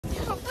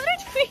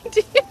We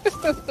do.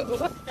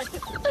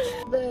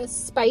 The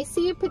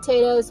spicy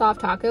potato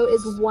soft taco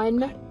is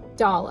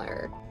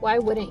 $1. Why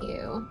wouldn't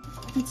you?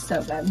 It's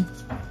so good.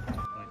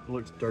 It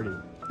looks dirty.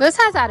 This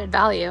has added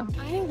value.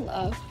 I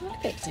love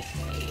hobbit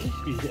today.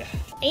 Yeah.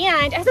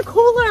 And as a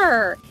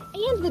cooler.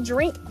 And the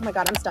drink. Oh my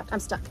God, I'm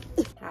stuck.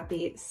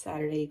 Happy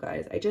Saturday, you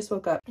guys. I just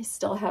woke up. I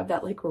still have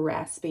that like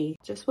raspy,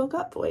 just woke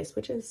up voice,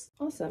 which is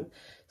awesome.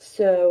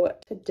 So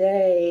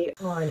today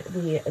on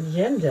the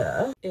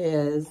agenda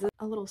is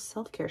a little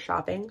self-care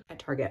shopping at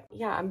Target.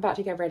 Yeah, I'm about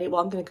to get ready.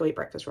 Well, I'm gonna go eat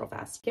breakfast real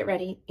fast. Get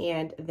ready,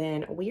 and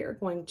then we are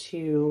going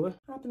to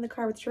hop in the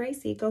car with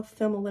Tracy, go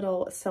film a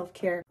little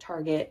self-care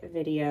Target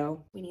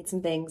video. We need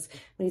some things.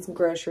 We need some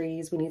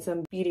groceries. We need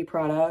some beauty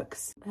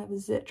products. I have a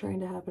zit trying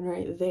to happen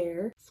right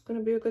there. It's gonna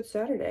be a good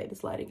Saturday.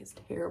 This lighting is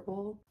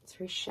terrible. It's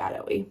very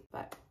shadowy,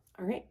 but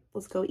all right,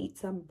 let's go eat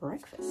some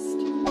breakfast.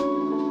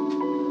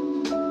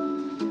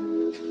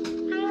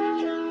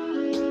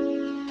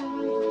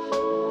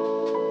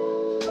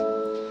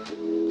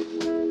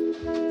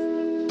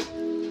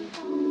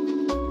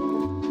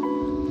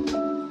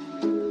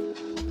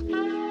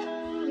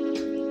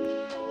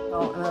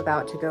 Well, I'm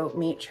about to go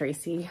meet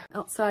Tracy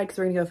outside because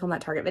we're gonna go film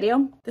that Target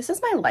video. This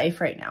is my life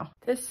right now.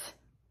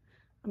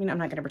 I mean, I'm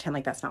not gonna pretend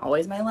like that's not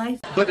always my life,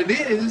 but it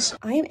is.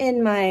 I'm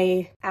in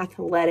my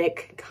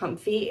athletic,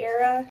 comfy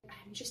era.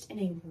 I'm just in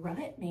a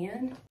rut,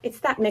 man.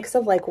 It's that mix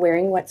of like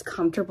wearing what's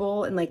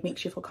comfortable and like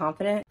makes you feel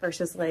confident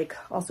versus like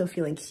also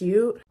feeling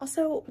cute.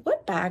 Also,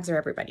 what bags are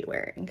everybody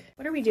wearing?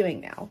 What are we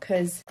doing now?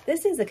 Because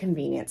this is a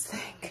convenience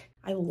thing.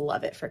 I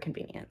love it for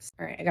convenience.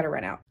 All right, I gotta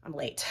run out. I'm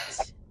late.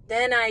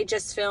 Then I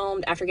just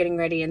filmed after getting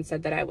ready and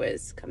said that I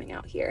was coming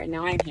out here, and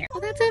now I'm here. Oh,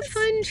 that's a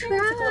fun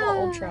truck. It's a little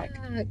old truck.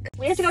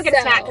 We have to go get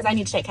a snack because I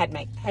need to take head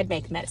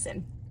make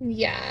medicine.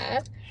 Yeah.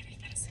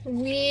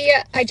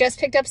 I just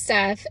picked up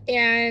Steph,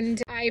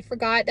 and I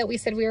forgot that we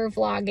said we were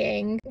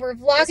vlogging. We're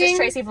vlogging. This is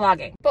Tracy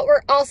vlogging. But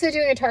we're also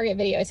doing a Target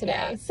video today.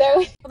 Yeah. So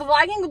well, the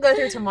vlogging will go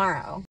through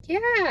tomorrow.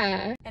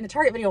 Yeah. And the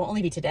Target video will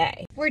only be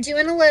today. We're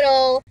doing a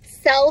little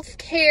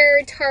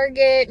self-care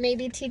Target,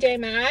 maybe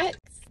TJMaxx.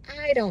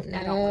 I don't know.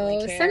 I don't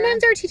really care.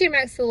 Sometimes our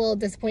TJMaxx is a little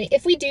disappointing.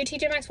 If we do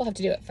TJMaxx, we'll have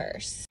to do it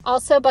first.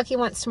 Also, Bucky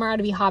wants tomorrow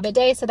to be Hobbit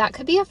Day, so that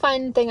could be a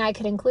fun thing I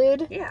could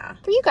include. Yeah.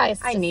 For you guys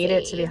I need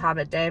it to be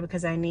Hobbit Day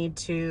because I need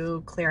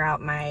to clear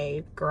out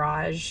my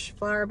garage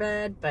flower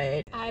bed,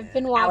 but I've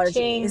been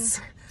watching. Allergies.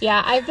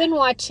 Yeah, I've been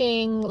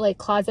watching like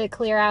closet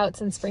clear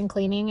outs and spring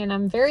cleaning, and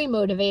I'm very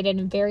motivated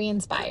and very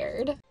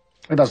inspired.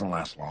 It doesn't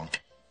last long.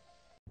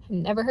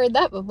 Never heard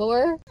that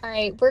before. All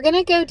right, we're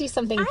gonna go do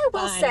something I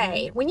will fun.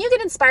 say, when you get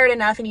inspired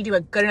enough and you do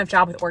a good enough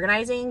job with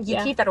organizing, you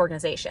keep that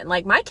organization.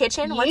 Like my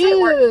kitchen, once I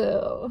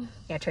work.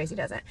 Yeah, Tracy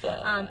doesn't.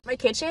 My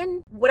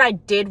kitchen, what I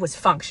did was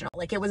functional.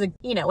 Like it was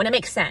when it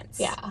makes sense.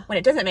 Yeah. When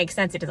it doesn't make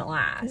sense, it doesn't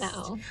last.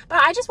 No.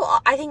 But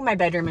I think my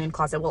bedroom and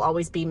closet will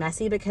always be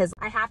messy because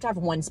I have to have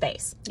one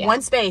space. Yeah.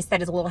 One space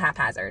that is a little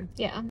haphazard.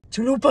 Yeah.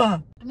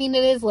 Chalupa. I mean,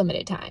 it is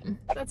limited time.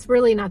 That's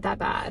really not that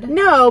bad.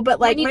 No, but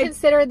like when you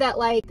consider that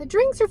like the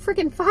drinks are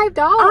freaking $5.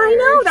 I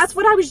know, that's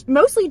what I was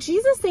mostly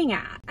Jesus-ing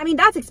at. I mean,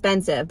 that's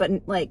expensive, but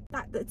like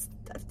it's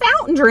a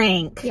fountain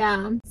drink.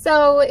 Yeah.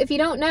 So if you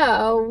don't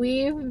know,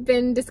 we've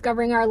been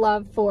discovering our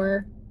love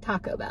for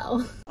Taco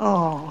Bell.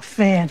 Oh,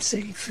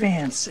 fancy.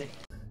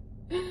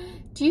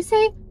 Do you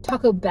say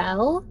Taco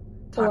Bell?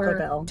 Taco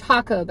Bell.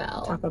 Taco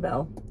Bell. Taco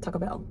Bell. Taco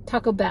Bell.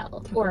 Taco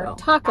Bell. Taco Or Bell.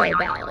 Taco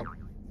Bell.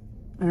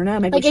 I don't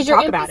know. Maybe Like, we is should your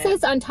talk about it.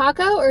 emphasis on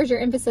taco or is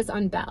your emphasis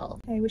on Bell?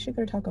 Hey, we should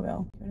go to Taco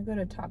Bell. You want to go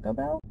to Taco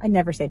Bell? I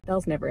never say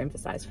Bell's never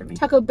emphasized for me.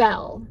 Taco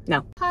Bell.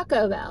 No.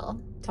 Taco Bell.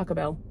 Taco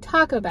Bell.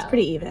 Taco Bell. It's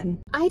pretty even.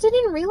 I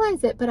didn't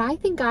realize it, but I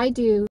think I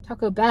do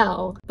Taco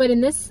Bell. But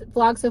in this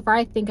vlog so far,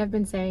 I think I've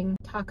been saying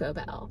Taco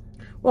Bell.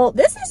 Well,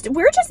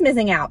 we're just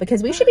missing out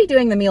because we should be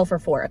doing the meal for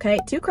 4, okay?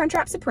 2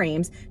 Crunchwrap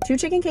Supremes, 2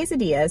 chicken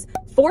quesadillas,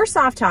 4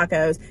 soft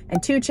tacos,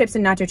 and 2 chips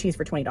and nacho cheese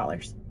for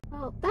 $20.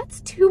 Well, that's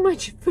too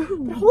much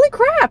food. Holy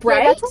crap,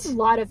 right? Yeah, that's a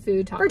lot of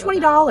food. For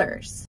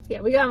 $20.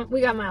 Yeah, we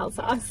got mild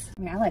sauce.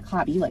 I mean, I like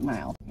hot, but you like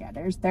mild. Yeah,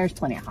 there's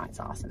plenty of hot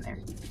sauce in there.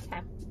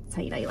 Okay. That's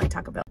how you know you like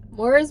Taco Bell.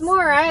 More is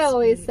more, I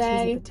always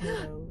say. Cheesy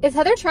potato. Is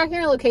Heather tracking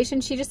our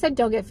location? She just said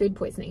don't get food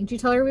poisoning. Did you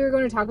tell her we were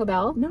going to Taco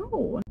Bell?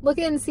 No. Look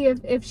in and see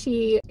if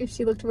she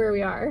looked where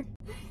we are.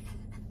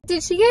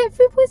 Did she get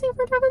food poisoning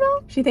from Taco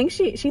Bell? She thinks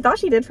she thought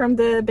she did from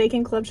the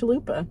Bacon Club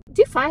chalupa.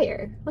 Do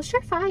fire. Let's try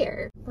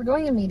fire. We're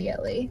going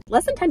immediately.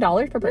 Less than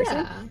 $10 per person.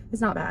 Yeah.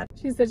 It's not bad.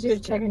 She said she was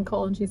checking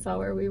Cole and she saw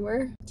where we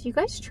were. Do you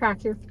guys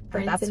track your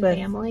friends and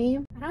family?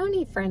 I don't have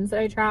any friends that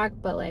I track,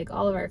 but like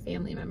all of our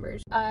family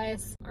members.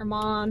 Us, our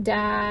mom,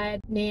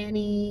 dad,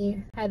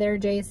 nanny, Heather,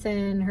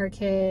 Jason, her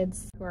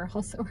kids, who are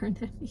also our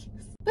nephews.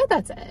 But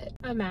that's it.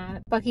 I'm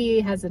at. Bucky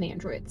has an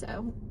Android,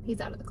 so he's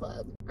out of the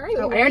club. All right.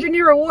 Oh, I earned a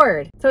new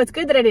reward. So it's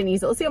good that I didn't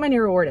use it. Let's see what my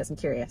new reward is. I'm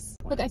curious.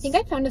 Look, I think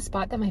I found a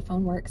spot that my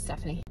phone works,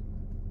 Stephanie.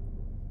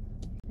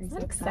 Are you so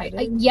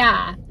excited?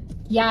 Yeah.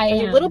 Yeah, I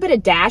am. A little bit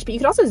of dash, but you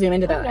could also zoom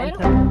into Oh, the...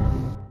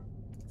 no,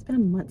 It's been a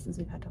month since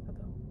we've had Taco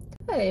Bell.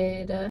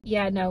 Good.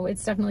 Yeah, no,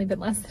 it's definitely been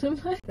less than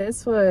a month.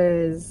 This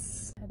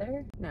was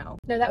together? No.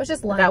 No, that was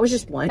just lunch. That was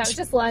just lunch. That was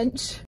just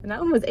lunch. And that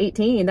one was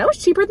 $18. That was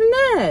cheaper than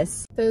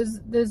this.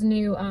 Those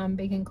new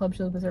bacon club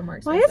chalupas are more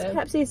Why expensive.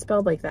 is Pepsi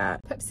spelled like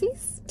that?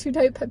 Pepsis?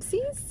 Two-type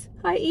Pepsis?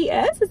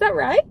 I-E-S? Is that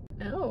right?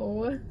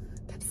 No.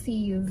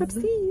 Pepsis.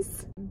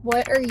 Pepsis.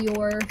 What are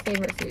your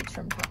favorite foods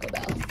from Taco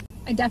Bell?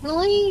 I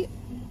definitely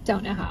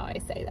don't know how I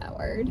say that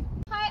word.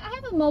 Hi, I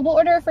have a mobile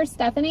order for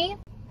Stefanie.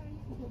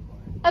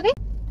 Okay.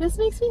 This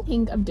makes me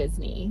think of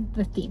Disney,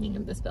 the theming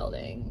of this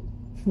building.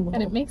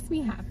 And it makes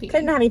me happy.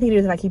 Couldn't have anything to do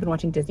with the fact you've been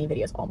watching Disney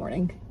videos all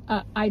morning.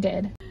 I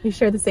did. We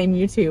share the same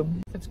YouTube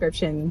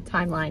subscription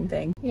timeline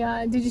thing.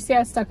 Yeah, did you see I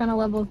was stuck on a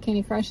level of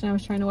Candy Crush and I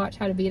was trying to watch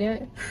how to beat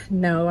it?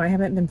 No, I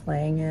haven't been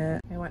playing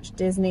it. I watched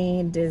Disney.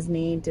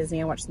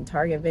 I watched some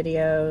Target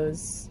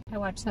videos. I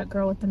watched that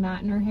girl with the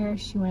mat in her hair.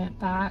 She went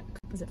back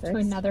Was it to fixed?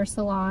 another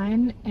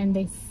salon and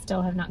they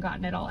still have not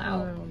gotten it all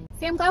out.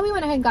 See, I'm glad we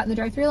went ahead and got in the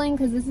drive-thru lane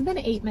because this has been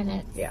 8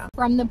 minutes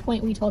from the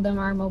point we told them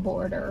our mobile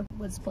order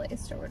was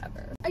placed or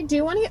whatever. I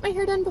do want to get my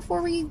hair done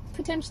before we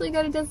potentially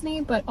go to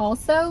Disney, but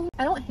also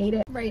I don't hate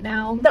it right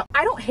now. No,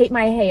 I don't hate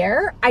my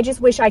hair. I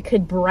just wish I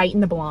could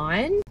brighten the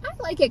blonde. I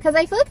like it because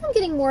I feel like I'm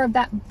getting more of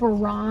that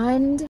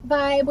blonde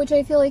vibe, which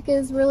I feel like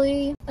is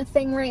really a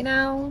thing right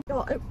now.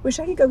 Well, I wish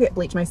I could go get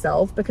bleach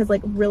myself because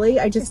like really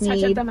I just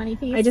touch up need the money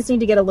piece. I just need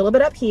to get a little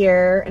bit up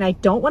here and I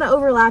don't want to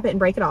overlap it and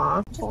break it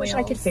off. I wish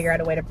I could figure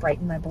out a way to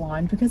brighten my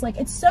blonde because like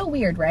it's so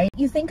weird, right?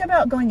 You think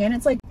about going in,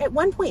 it's like at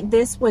one point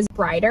this was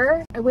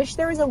brighter. I wish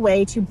there was a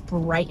way to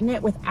brighten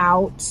it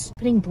without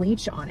putting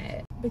bleach on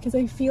it because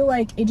I feel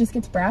like it just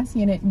gets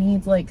brassy and it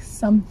needs like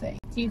something.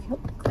 Do you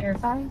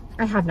clarify?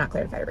 I have not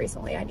clarified it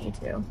recently. I need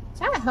to.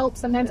 That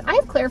helps sometimes. I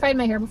have clarified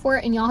my hair before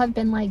and y'all have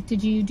been like,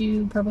 did you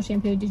do purple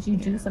shampoo? Did you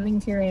do something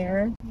to your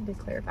hair? I need to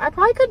clarify. I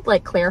probably could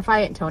like clarify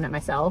it and tone it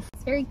myself.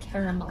 It's very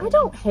caramel. I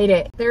don't hate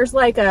it. There's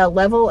like a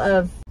level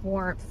of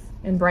warmth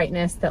and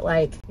brightness that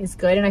like is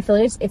good, and I feel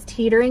like it's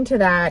teetering to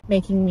that,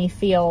 making me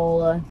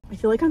feel. I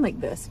feel like I'm like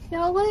this.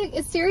 Y'all like,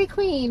 it's Dairy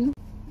Queen.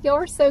 Y'all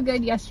were so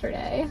good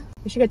yesterday.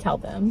 We should go tell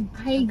them.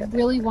 I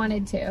really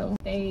wanted to.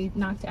 They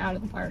knocked it out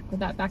of the park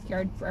with that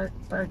backyard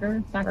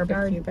backyard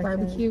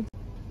barbecue.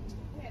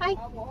 Hi.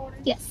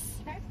 Yes.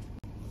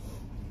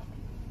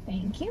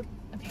 Thank you.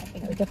 Okay, I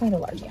think definitely the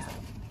large. Yeah.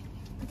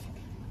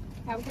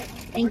 Okay.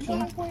 Thank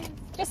you.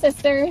 Just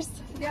sisters.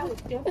 You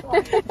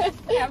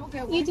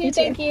too.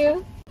 Thank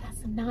you.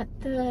 That's not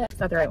the. It's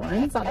not the right one.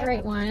 It's not the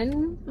right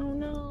one. Oh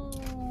no.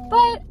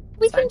 But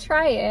we can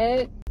try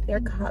it. Their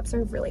cups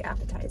are really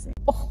appetizing.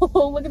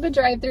 Oh, look at the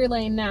drive-through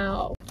lane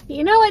now.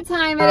 You know what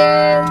time it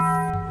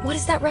is. What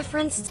is that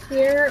reference?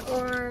 Here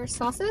are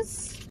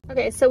sauces.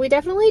 Okay, so we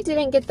definitely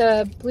didn't get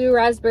the blue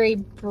raspberry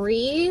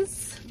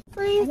breeze.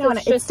 No,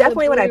 it's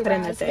definitely what I put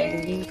in the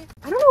thing.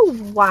 I don't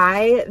know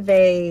why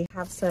they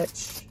have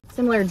such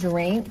similar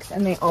drinks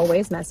and they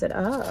always mess it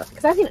up.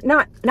 Because I've seen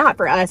not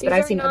for us, but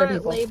I've seen other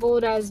people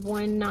labeled as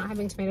one not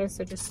having tomatoes,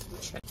 so just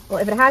check. Well,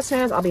 if it has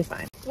tomatoes, I'll be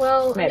fine.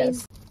 Well,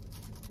 tomatoes.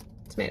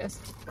 Tomatoes.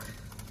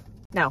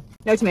 No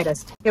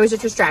tomatoes. It was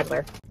just a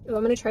straggler. Ooh,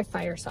 I'm gonna try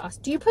fire sauce.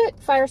 Do you put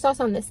fire sauce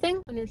on this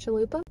thing? On your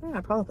chalupa? Yeah,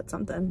 I'll probably put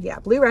something. Yeah,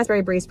 blue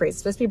raspberry breeze. It's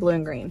supposed to be blue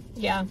and green.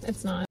 Yeah,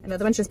 it's not.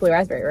 Another one's just blue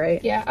raspberry,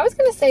 right? Yeah, I was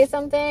gonna say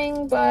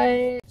something,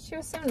 but she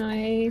was so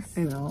nice.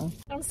 I know.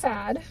 I'm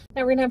sad.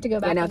 Now we're gonna have to go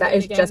back. I know, that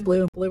is again. just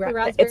blue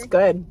raspberry. It's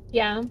good.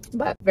 Yeah.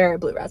 But very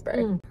blue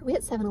raspberry. Are we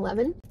at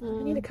 7-Eleven?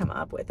 I need to come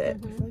up with it.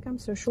 I feel like I'm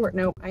so short.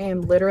 No, I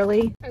am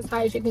literally as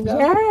high as you can go.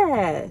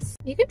 Yes.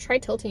 You could try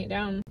tilting it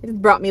down.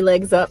 It brought me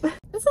legs up.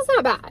 This is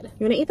not bad.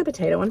 You want to eat the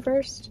potato one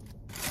first?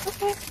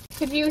 Okay.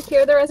 Could you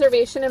hear the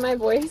reservation in my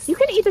voice? You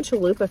can eat the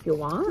chalupa if you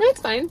want. No,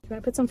 it's fine. Do you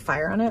want to put some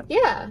fire on it?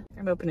 Yeah.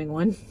 I'm opening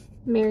one.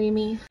 Marry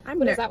me.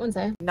 What does that one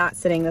say? Not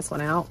sitting this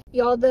one out.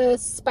 Y'all, the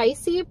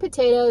spicy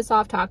potato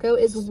soft taco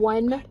is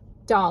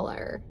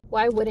 $1.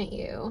 Why wouldn't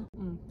you?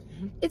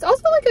 It's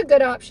also like a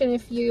good option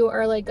if you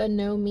are like a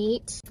no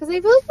meat, because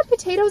I feel like the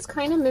potatoes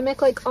kind of mimic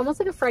like almost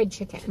like a fried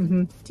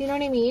chicken. Do you know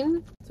what I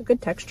mean? It's a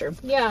good texture.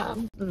 Yeah.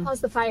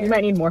 How's the fire? You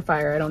might need more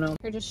fire. I don't know.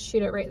 Or just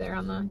shoot it right there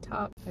on the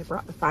top. I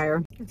brought the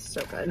fire. It's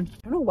so good.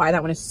 I don't know why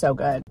that one is so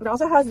good. It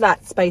also has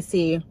that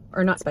spicy,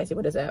 or not spicy,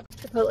 what is it?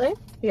 Chipotle?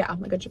 Yeah,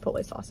 like a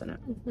chipotle sauce in it.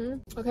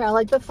 Okay, I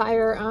like the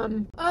fire.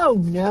 Oh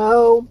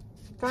no.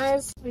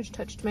 Guys, I just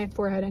touched my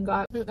forehead and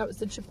got, that was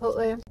the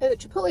chipotle. Is it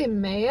chipotle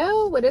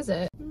mayo? What is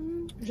it?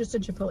 Just a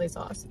chipotle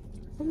sauce.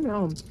 I don't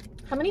know.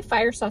 How many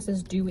fire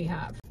sauces do we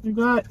have? You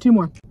got 2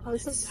 more. Oh,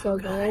 this is so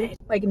good.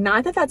 Like,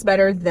 not that that's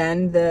better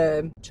than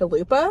the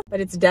chalupa, but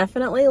it's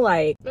definitely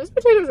like... Those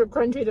potatoes are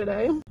crunchy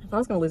today. I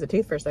was gonna lose a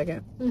tooth for a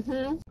second.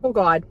 Oh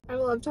God. I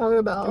love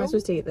Taco Bell. Am I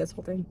supposed to eat this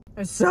whole thing?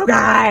 It's so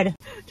good.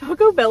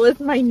 Taco Bell is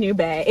my new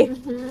bae.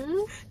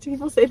 Do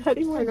people say that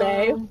anymore?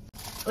 Bae?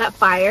 That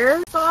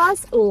fire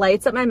sauce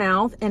lights up my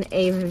mouth in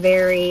a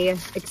very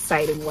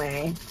exciting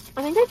way.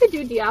 I think I could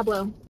do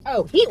Diablo.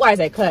 Oh, heat-wise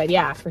I could,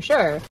 yeah, for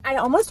sure. I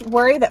almost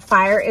worry that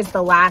fire is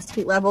the last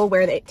heat level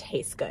where it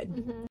tastes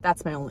good.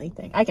 That's my only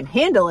thing. I can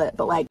handle it,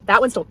 but like,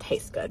 that one still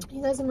tastes good.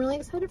 You guys, I'm really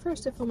excited for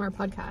us to film our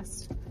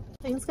podcast.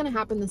 Things gonna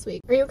happen this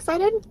week. Are you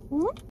excited?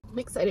 Mm-hmm. I'm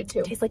excited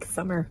too. Tastes like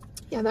summer.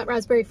 Yeah, that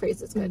raspberry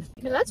freeze is good.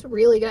 You know, that's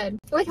really good.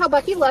 Like how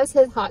Bucky loves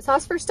his hot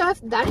sauce for stuff.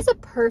 That is a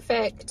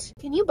perfect.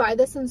 Can you buy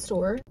this in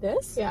store?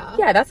 This? Yeah.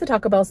 Yeah, that's the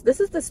Taco Bell. This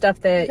is the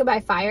stuff that You can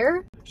buy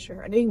fire.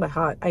 Sure, I didn't buy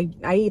hot. I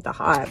eat the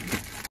hot.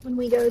 When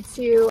we go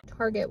to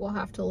Target, we'll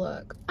have to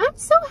look. I'm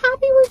so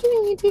happy we're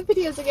doing YouTube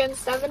videos again,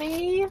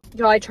 Stefanie.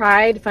 Y'all, I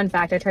tried, fun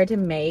fact, I tried to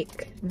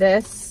make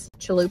this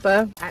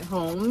chalupa at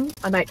home.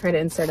 I might try to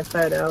insert a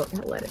photo.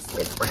 That lettuce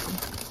is brown.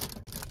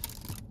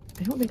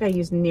 I don't think I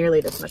used nearly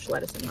this much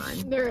lettuce in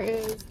mine. There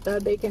is the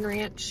bacon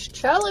ranch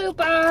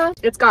chalupa.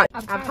 It's got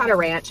avocado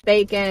ranch,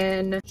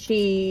 bacon,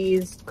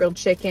 cheese, grilled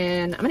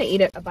chicken. I'm gonna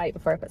eat it a bite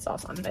before I put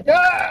sauce on it.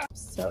 Yeah.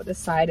 So this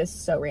side is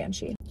so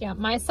ranchy. Yeah,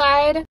 my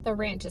side, the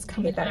ranch is I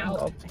coming hate that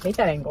out. angle. I hate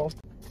that angle.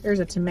 There's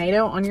a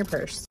tomato on your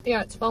purse.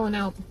 Yeah, it's falling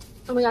out.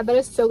 Oh my god, that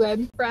is so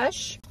good.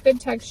 Fresh,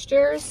 good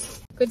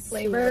textures, good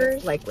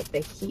flavors. Like with the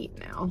heat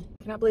now.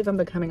 I cannot believe I'm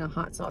becoming a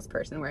hot sauce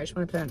person where I just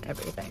want to put on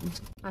everything.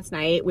 Last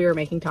night we were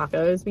making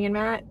tacos, me and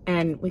Matt,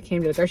 and we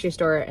came to the grocery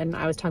store and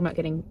I was talking about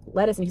getting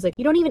lettuce and he's like,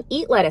 you don't even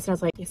eat lettuce. And I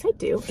was like, yes I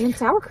do. And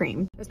sour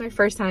cream. It was my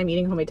first time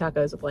eating homemade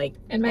tacos with like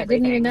And Matt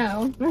everything. didn't even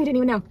know. No, I didn't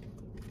even know.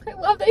 I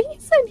love that he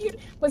said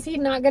was he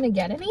not gonna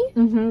get any?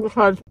 Mm-hmm,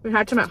 because we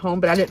had some at home,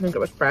 but I didn't think it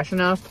was fresh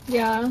enough.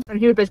 Yeah. And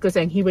he was basically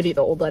saying he would eat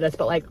the old lettuce,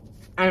 but like,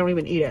 I don't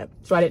even eat it.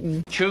 So I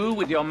didn't. Chew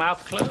with your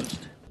mouth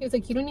closed. He was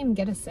like, you don't even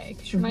get a say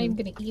because you're not even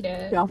gonna eat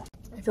it. Yeah.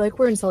 I feel like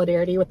we're in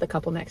solidarity with the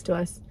couple next to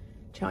us,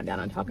 chowing down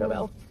on Taco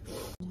Bell.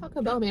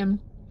 Taco Bell, man.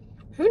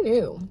 Who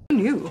knew? Who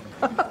knew?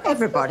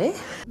 Everybody.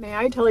 May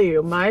I tell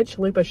you, my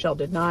chalupa shell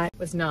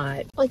was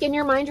not. Like in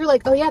your mind, you're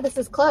like, oh yeah, this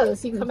is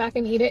close. You come back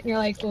and eat it and you're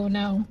like, oh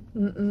no.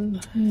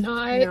 Mm-mm.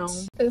 Not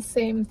the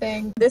same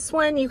thing. This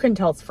one, you can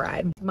tell it's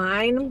fried.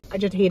 Mine, I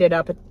just heated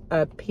up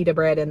a pita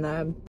bread in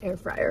the air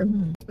fryer.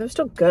 It was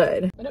still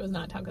good. But it was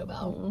not Taco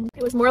Bell.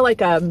 It was more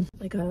like a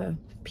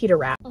pita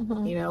wrap,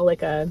 you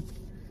know,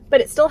 but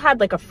it still had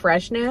like a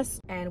freshness,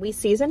 and we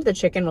seasoned the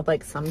chicken with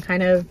like some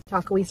kind of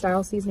taco-y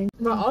style seasoning.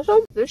 But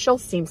also, this shell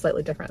seems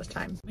slightly different this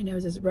time. My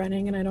nose is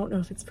running and I don't know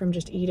if it's from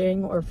just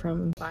eating or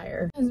from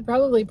fire. It's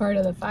probably part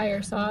of the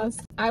fire sauce.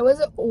 I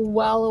was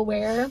well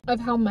aware of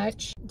how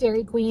much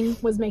Dairy Queen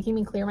was making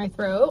me clear my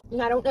throat.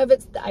 And I don't know if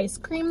it's the ice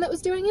cream that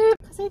was doing it,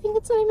 because I think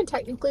it's not even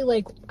technically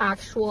like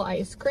actual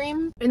ice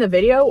cream. In the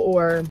video,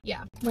 or?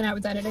 Yeah, when I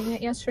was editing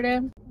it yesterday.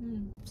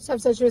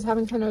 Steph said she was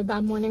having kind of a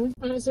bad morning.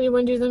 And I said, you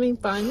want to do something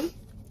fun?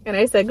 And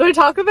I said, go to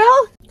Taco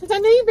Bell? Because I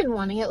know you've been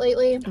wanting it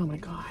lately. Oh my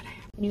God.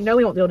 You know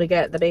we won't be able to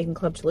get the Bacon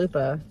Club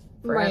chalupa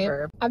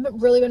forever. Right.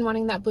 I've really been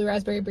wanting that blue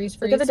raspberry breeze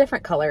freeze. Look at the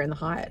different color in the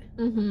hot.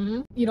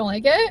 You don't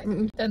like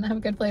it? Doesn't have a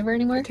good flavor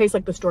anymore? It tastes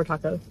like the store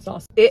taco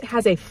sauce. It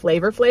has a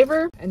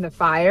flavor, and the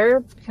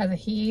fire has a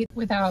heat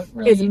without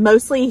really... is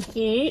mostly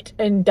heat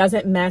and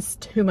doesn't mess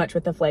too much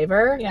with the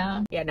flavor.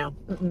 Yeah. Yeah, no.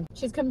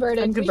 She's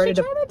converted. I'm converted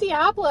we should try the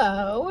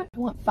Diablo. I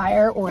want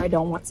fire or I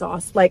don't want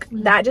sauce. Like,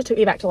 that just took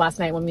me back to last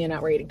night when me and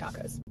Matt were eating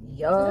tacos.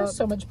 Yup. There's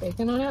so much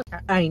bacon on it.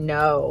 I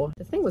know.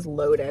 This thing was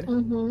loaded.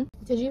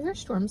 Did you hear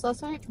storms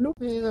last night? Nope.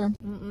 Me either.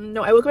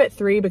 No, I woke up at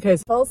 3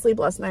 because I fell asleep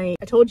last night.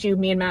 I told you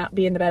me and Matt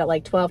be in the bed at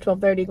like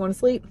 12:30 going to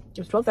sleep. It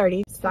was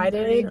 12:30.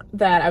 Decided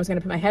that I was going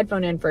to put my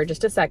headphone in for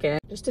just a second,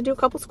 just to do a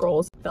couple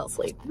scrolls. Fell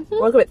asleep.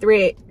 Woke up at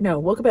 3. No,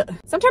 woke up at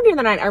sometime during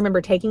the night. I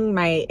remember taking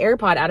my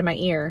AirPod out of my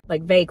ear,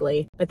 like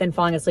vaguely, but then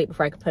falling asleep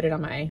before I could put it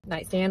on my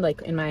nightstand,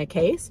 like in my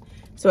case.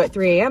 So at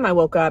 3 a.m. I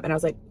woke up and I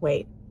was like,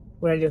 wait,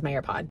 what did I do with my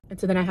AirPod? And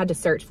so then I had to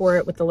search for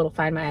it with the little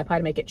Find My iPod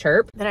to make it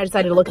chirp. Then I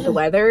decided to look at the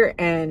weather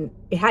and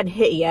it hadn't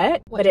hit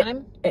yet. What but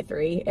time? At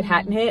 3. It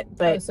hadn't hit,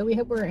 but... Oh, so we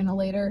were in a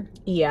later...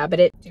 Yeah, but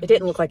it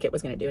didn't look like it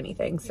was going to do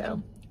anything,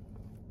 so...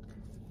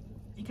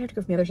 I think I have to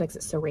go from the other side because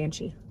it's so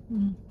ranchy.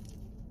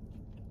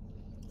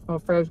 Oh,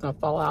 Fro's going to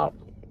fall out.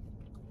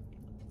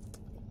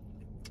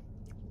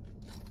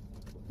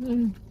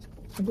 I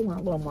do want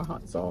a little more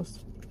hot sauce.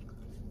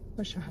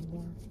 Wish I had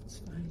more. It's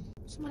fine.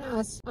 Someone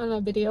asked on a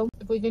video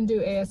if we can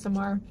do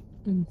ASMR.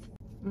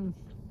 And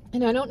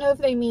I don't know if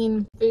they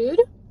mean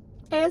food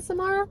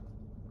ASMR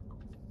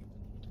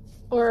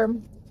or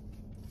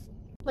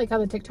like how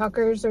the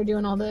TikTokers are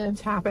doing all the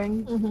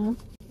Tapping. I'm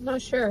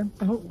not sure.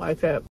 I don't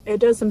like it. It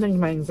does something to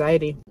my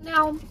anxiety.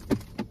 Now,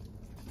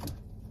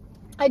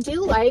 I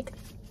do like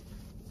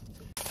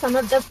some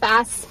of the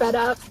fast sped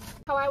up.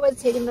 How I was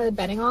taking the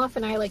bedding off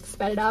and I like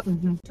sped it up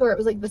to where it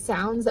was like the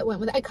sounds that went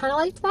with it. I kind of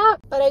liked that,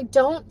 but I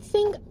don't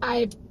think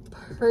I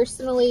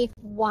personally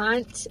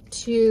want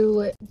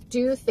to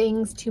do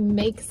things to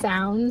make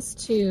sounds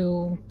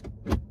to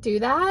do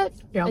that.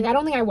 Yeah. Like I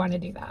don't think I want to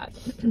do that.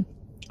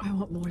 I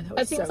want more.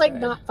 That seems like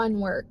not fun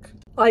work.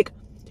 Like,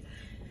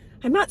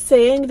 I'm not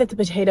saying that the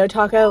potato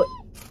taco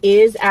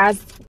is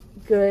as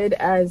good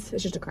as,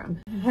 it's just a crumb.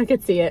 I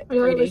could see it. I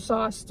know it 3D. was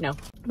sauced. No,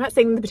 I'm not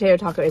saying the potato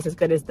taco is as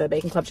good as the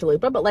Bacon Club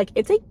chalupa, but like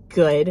it's a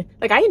good,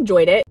 like I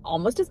enjoyed it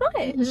almost as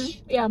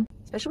much. Yeah.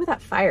 Especially with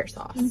that fire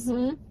sauce.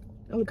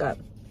 Oh god.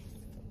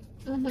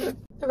 The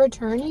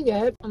return you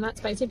get on that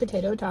spicy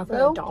potato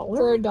taco For $1?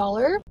 for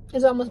 $1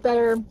 is almost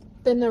better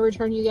than the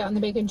return you get on the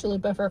bacon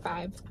chalupa for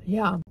 $5.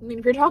 Yeah. I mean,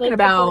 if you're talking like,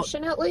 about...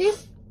 Proportionately?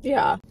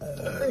 Yeah.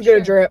 For Get sure.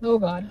 a drip. Oh,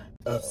 God.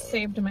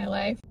 Saved my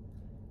life.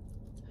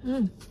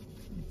 Okay.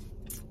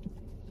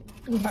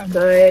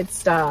 Good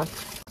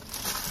stuff.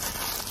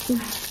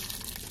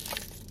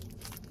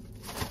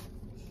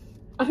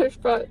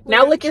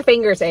 Now lick your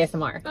fingers,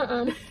 ASMR.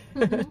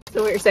 Mm-hmm.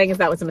 So what you're saying is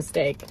that was a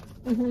mistake.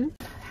 Mm-hmm.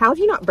 How have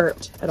you not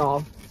burped at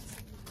all?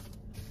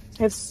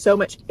 I have so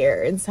much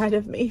air inside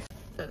of me.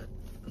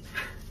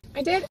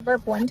 I did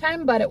burp one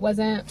time, but it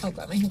wasn't... Oh,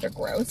 God, my hands are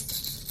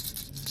gross.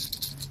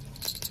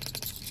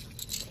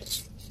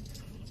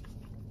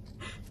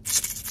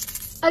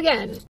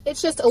 Again,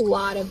 it's just a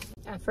lot of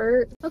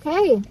effort.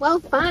 Okay, well,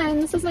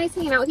 fun. This is nice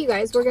hanging out with you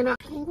guys. We'll go to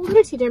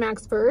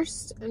TJMaxx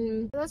first,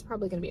 and that's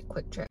probably gonna be a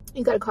quick trip.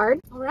 You got a card?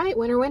 All right,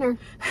 winner, winner.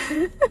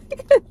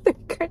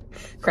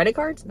 Credit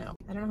cards? No.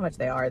 I don't know how much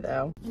they are,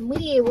 though. And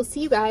we will see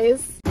you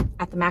guys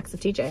at the Max of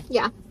TJ.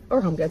 Yeah. Or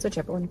Home Goods,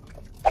 whichever one.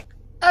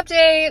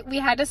 Update, we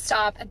had to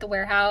stop at the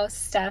warehouse.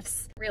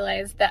 Steph's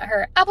realized that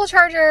her Apple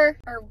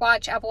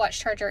Watch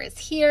charger is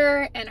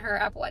here, and her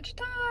Apple Watch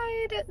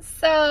died.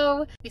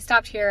 So we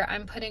stopped here.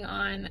 I'm putting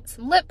on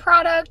some lip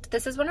product.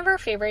 This is one of our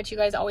favorites. You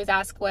guys always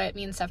ask what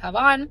me and Steph have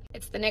on.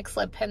 It's the NYX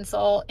lip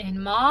pencil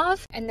in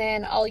mauve. And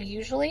then I'll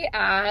usually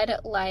add,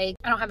 like,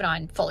 I don't have it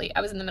on fully.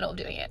 I was in the middle of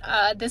doing it.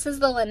 This is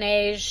the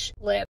Laneige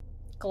lip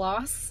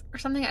gloss or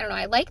something. I don't know.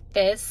 I like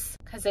this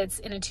because it's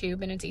in a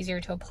tube and it's easier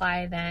to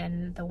apply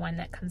than the one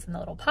that comes in the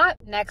little pot.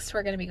 Next,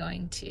 we're going to be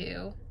going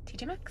to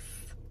TJMaxx.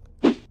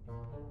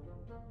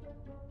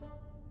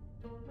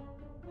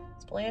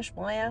 Splash,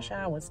 splash,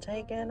 I was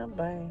taking a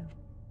bath.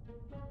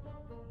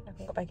 I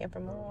can go back in for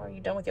more. Are you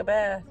done with your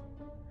bath?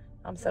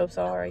 I'm so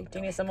sorry. Do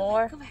you need some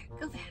more? Go back.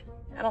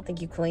 I don't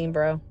think you clean,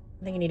 bro.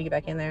 I think you need to get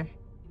back in there.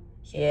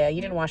 Yeah,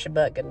 you didn't wash your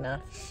butt good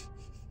enough.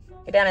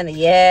 Get down in the...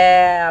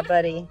 Yeah,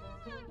 buddy.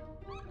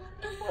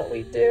 What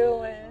we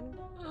doing?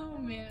 Oh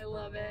man, I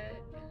love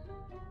it.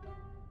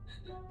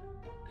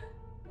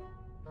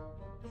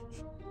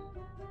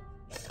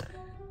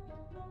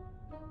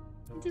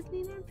 Just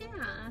need our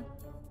bath.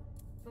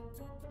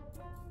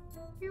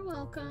 You're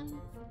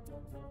welcome.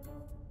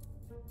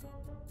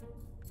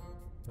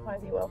 Why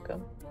is he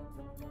welcome?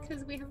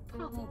 Because we have a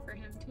pothole for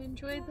him to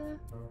enjoy the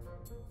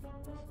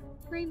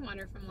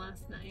rainwater from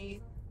last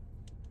night.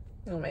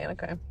 Oh man,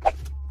 okay.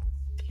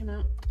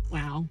 Cannot.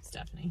 Wow,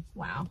 Stefanie.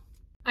 Wow.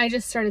 I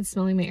just started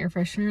smelling my air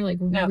freshener, like,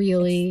 no,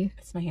 really.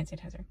 It's my hand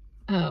sanitizer.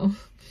 Oh.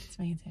 It's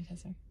my hand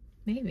sanitizer.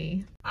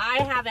 Maybe. I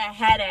have a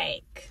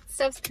headache.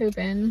 Steph's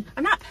pooping.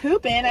 I'm not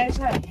pooping. I just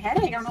have a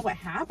headache. I don't know what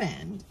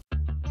happened.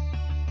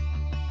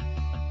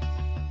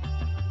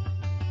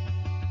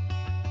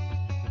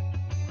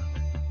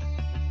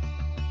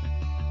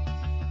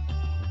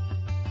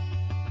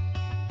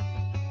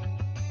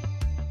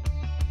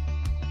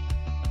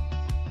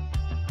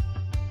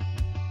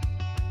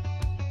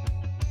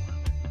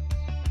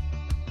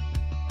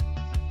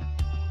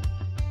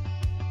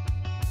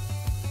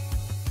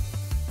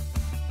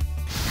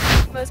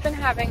 Mo's been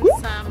having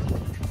some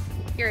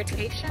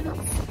irritation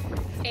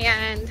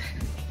and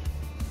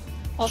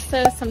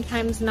also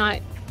sometimes not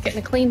getting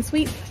a clean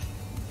sweep.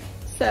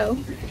 So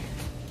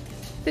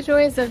the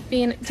joys of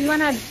being... Do you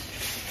want to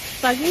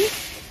buggy?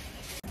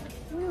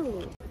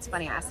 Ooh. It's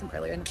funny, I asked him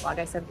earlier in the vlog,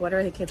 I said, what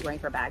are the kids wearing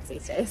for bags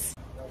these days?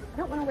 I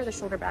don't want to wear the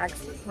shoulder bags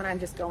when I'm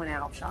just going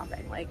out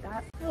shopping like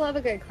that. I love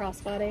a good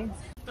crossbody.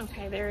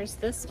 Okay, there's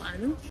this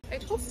one. I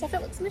told Steph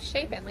it looks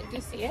misshapen. Like, do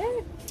you see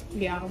it?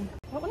 Yeah. I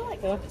don't want to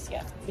let go of this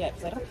yet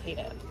because I don't hate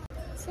it.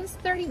 This one's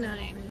 $39.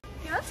 Yeah,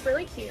 that's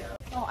really cute.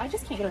 Oh, I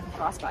just can't get over the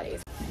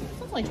crossbodies. This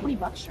one's like 20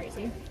 bucks,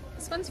 Tracy.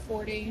 This one's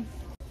 $40.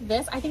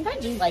 This, I think I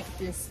do like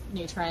this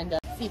new trend of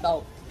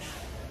seatbelt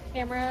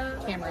Camera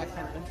kind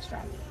of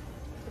strap.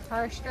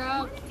 guitar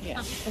strap. Yeah,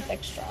 it's a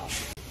thick strap.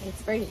 And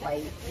it's very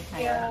light and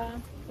kind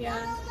of...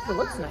 Yeah. It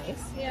looks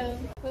nice. Yeah.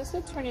 This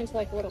would turn into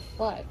like a little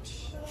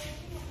clutch.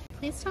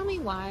 Please tell me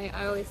why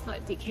I always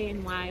thought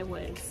DKNY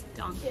was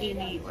Donkey in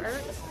New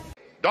York.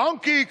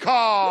 Donkey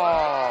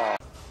Kong!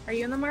 Are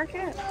you in the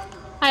market?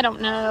 I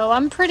don't know.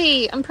 I'm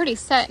pretty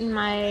set in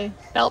my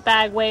belt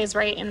bag ways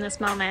right in this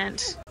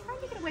moment.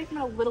 Trying to get away from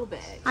it a little bit.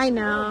 I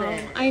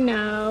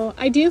know.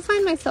 I do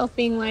find myself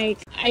being like,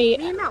 Me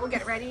and Matt will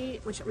get ready,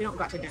 which we don't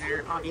go out to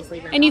dinner,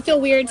 obviously. And you feel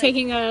weird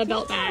taking a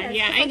belt bag.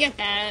 Yeah, I get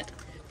that.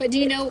 But do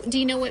you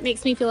know what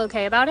makes me feel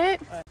okay about it?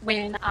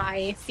 When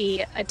I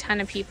see a ton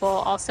of people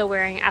also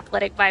wearing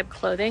athletic vibe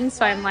clothing.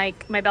 So I'm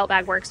like, my belt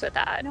bag works with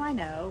that. No, I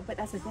know, but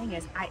that's the thing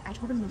is, I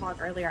told him in the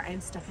vlog earlier, I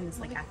am stuck in this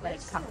like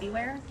athletic comfy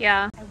wear.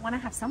 Yeah. I want to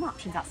have some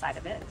options outside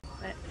of it,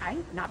 but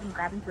I've not been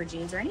grabbing for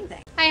jeans or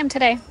anything. I am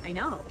today. I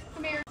know.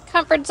 Come here.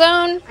 Comfort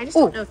zone. I just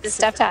don't know if this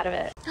stepped out of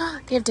it.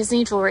 They have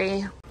Disney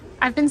jewelry.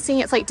 I've been seeing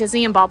it's like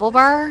Disney and Bobble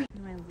Bar.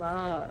 I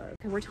love.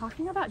 Okay, we're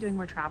talking about doing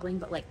more traveling,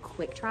 but like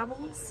quick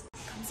travels.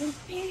 Comes in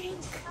pink.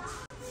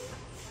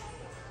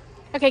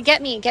 Okay,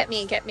 get me.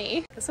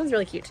 This one's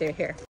really cute too.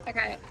 Here.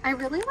 Okay, I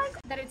really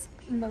like that it's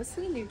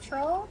mostly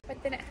neutral,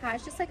 but then it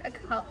has just like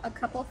a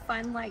couple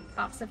fun like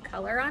pops of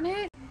color on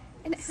it.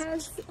 And it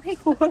has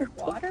like water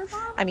bottle.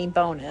 I mean,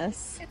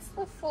 bonus. It's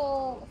the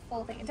full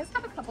thing. It does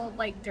have a couple of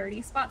like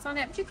dirty spots on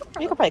it, but you could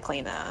probably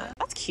clean that.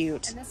 That's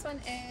cute. And this one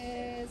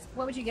is,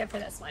 what would you give for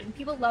this one?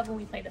 People love when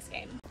we play this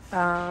game.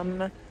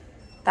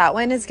 That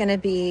one is gonna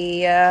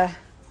be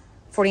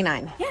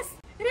 49. Yes,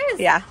 it is.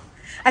 Yeah,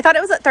 I thought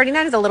it was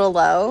 39 is a little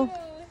low.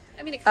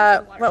 I mean, it comes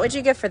with water. What would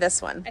you give for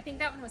this one? I think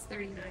that one was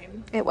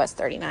 39. It was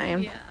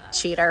 39. Yeah.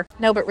 Cheater.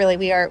 No, but really,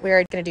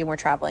 we're gonna do more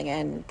traveling,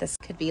 and this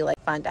could be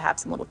like fun to have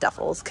some little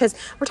duffels because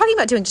we're talking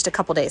about doing just a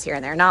couple days here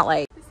and there, not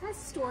like. This has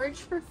storage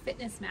for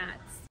fitness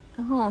mats.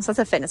 Oh, so that's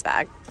a fitness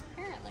bag.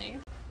 Apparently.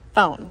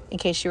 Phone, in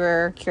case you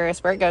were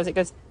curious where it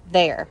goes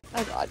there.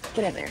 Oh God,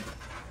 get in there.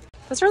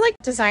 Those are like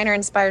designer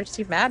inspired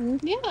Steve Madden.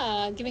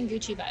 Yeah, giving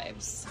Gucci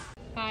vibes.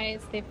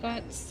 Guys, they've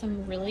got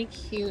some really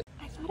cute.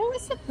 I thought it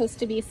was supposed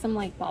to be some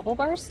like bobble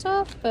bar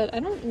stuff, but I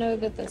don't know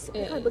that this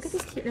is. God, look at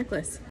this cute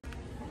necklace.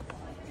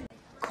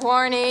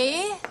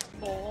 Corny.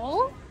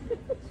 Cool.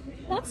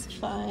 That's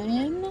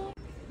fun.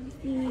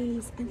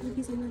 These. I love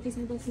these. I love these.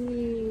 I love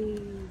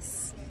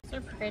these. So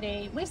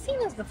pretty. We've seen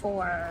those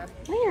before.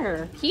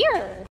 Where?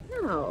 Here.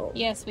 No.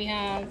 Yes, we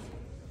have.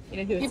 You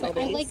know who would Yeah, sell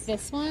but I these? like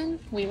this one.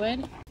 We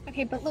would.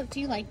 Okay, but look,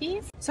 do you like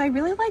these? So I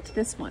really liked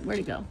this one. Where'd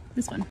it go?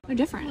 This one. They're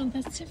different. Oh,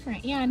 that's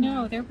different. Yeah,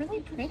 no, they're really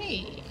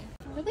pretty.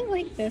 I really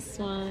like this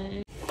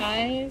one.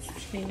 Guys,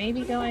 we may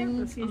be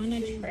going on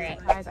a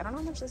trip. Guys, I don't know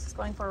how much this is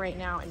going for right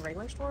now in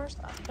regular stores,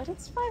 but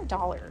it's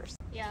 $5.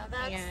 Yeah,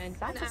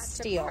 That's a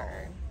steal.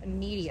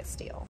 Immediate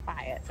steal.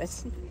 Buy it.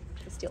 It's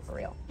a steal for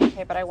real.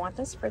 Okay, but I want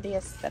this for the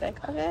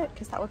aesthetic of it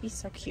because that would be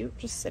so cute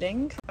just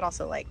sitting. But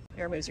also, like,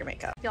 it removes your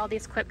makeup. Y'all,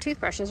 these Quip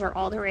toothbrushes are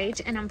all the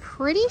rage, and I'm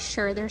pretty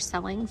sure they're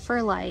selling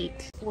for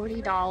like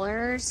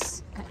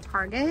 $40 at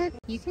Target.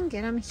 You can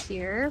get them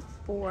here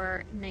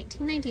for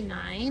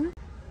 $19.99.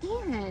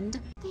 And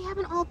they have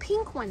an all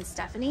pink one,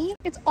 Stephanie.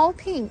 It's all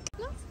pink.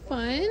 That's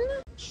fun.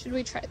 Should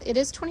we try? It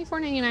is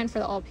 $24.99 for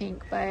the all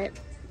pink, but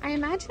I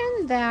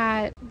imagine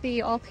that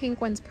the all pink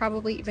one's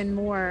probably even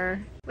more.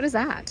 What is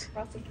that?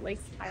 Frosted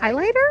lace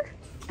Highlighter?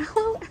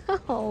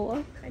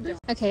 Oh.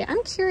 Okay,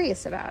 I'm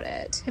curious about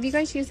it. Have you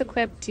guys used the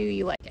Quip? Do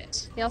you like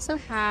it? They also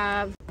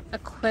have a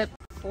Quip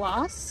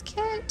floss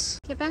kit.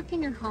 Get back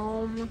in your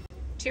home.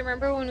 Do you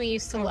remember when we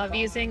used to love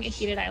using a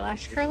heated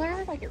eyelash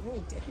curler? Like it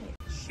really didn't.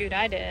 Shoot,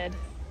 I did.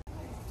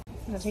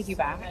 I'm gonna take you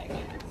back.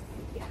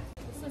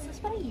 So is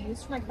this what I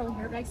used for my curly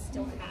hair, but I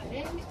still have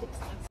it?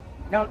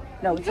 No,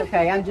 it's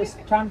okay. I'm just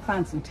trying to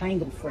find some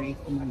tangle free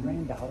for my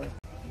granddaughter.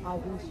 I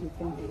wish you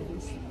can do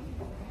this.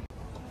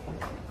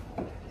 I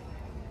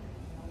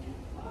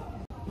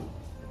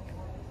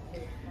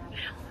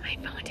don't want my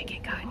phone to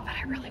get cut, but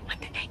I really want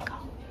the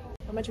angle.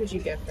 How much would you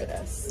give for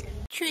this?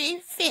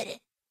 Tree fitted.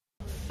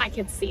 I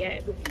could see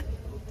it.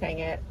 Dang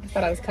it. I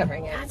thought I was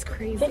covering it. That's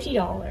crazy. $50.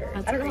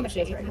 I don't know how much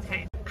it is right now.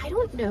 Okay. I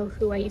don't know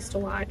who I used to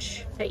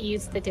watch that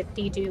used the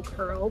Dip-Dee-Doo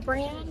Curl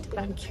brand, but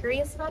I'm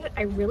curious about it.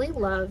 I really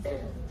love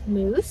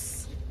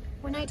mousse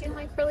when I do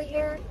my curly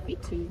hair. Me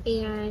too.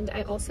 And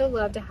I also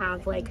love to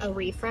have like a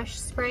refresh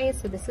spray.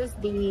 So this is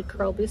the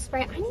Curl Boost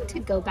spray. I need to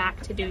go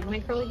back to doing my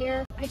curly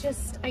hair.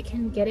 I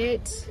can get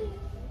it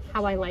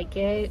how I like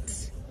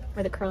it,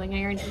 where the curling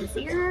iron is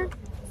easier.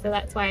 So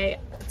that's why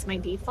it's my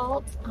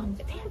default.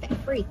 But they have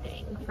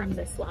everything from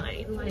this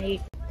line.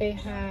 Like they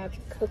have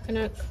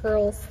coconut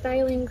curl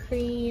styling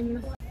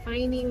cream,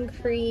 fining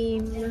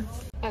cream.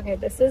 Okay,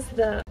 this is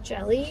the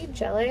Jelly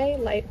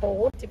Light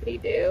Hold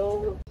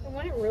Dip-Dee-Doo. I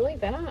want it really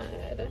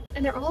bad.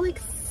 And they're all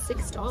like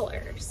 $6.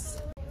 It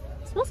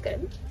smells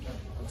good.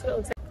 That's what it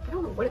looks like. I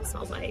don't know what it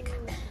smells like.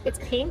 It's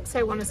pink, so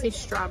I want to say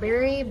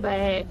strawberry,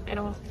 but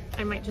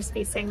I might just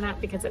be saying that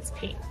because it's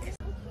pink.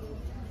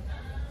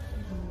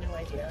 No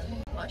idea.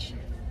 Blush.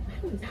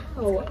 I don't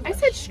know. I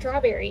said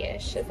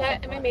strawberry-ish.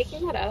 Am I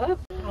making that up?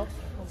 How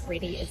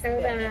pretty is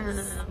Show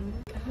this? them.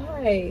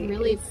 Guys.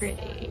 Really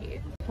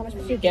pretty. How much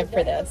would you give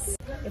for this?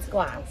 It's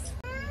glass.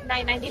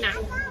 $9.99.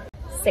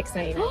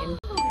 $6.99.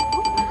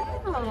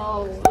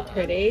 Oh.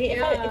 Pretty.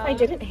 Yeah. If I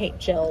didn't hate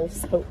gel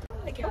soap,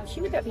 like how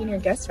cute would that be in your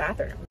guest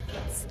bathroom?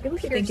 People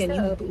should think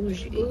you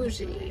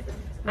bougie.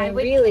 I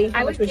would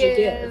much would you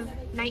give?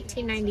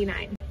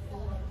 $19.99.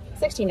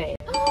 $69.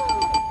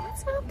 Oh,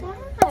 that's not bad.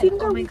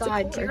 Oh my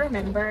god, do you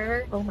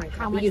remember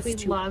how much we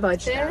loved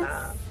this?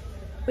 That.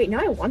 Wait, now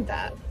I want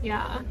that.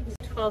 Yeah.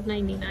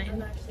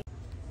 $12.99.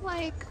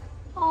 Like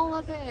all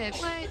of it.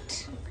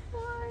 What?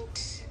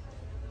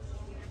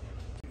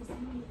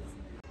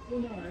 I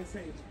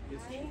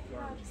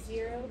have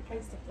zero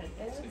price to put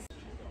this,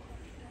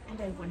 and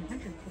I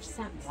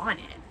 100% want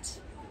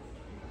it.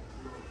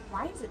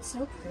 Why is it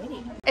so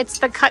pretty? It's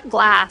the cut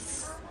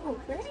glass. Oh,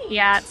 pretty.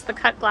 Yeah, it's the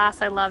cut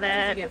glass. I love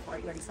it. You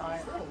already saw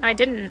it. I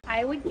didn't.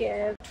 I would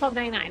give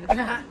 $12.99.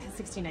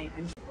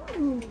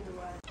 $69.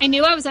 I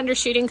knew I was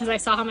undershooting because I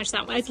saw how much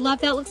that was. I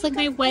love that. It looks like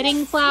my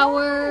wedding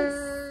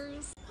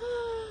flowers.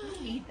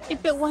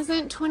 If it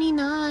wasn't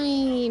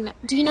 $29.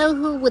 Do you know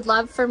who would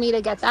love for me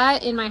to get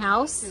that in my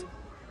house?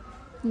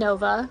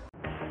 Nova.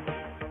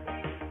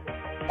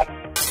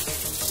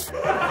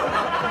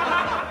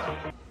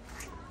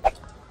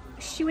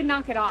 She would would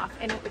knock it off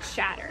and it would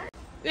shatter.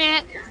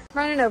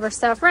 Running over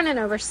stuff.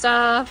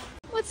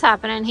 What's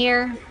happening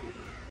here?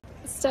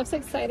 Steph's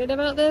excited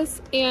about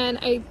this, and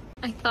I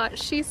thought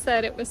she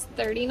said it was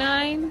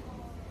 $39.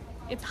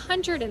 It's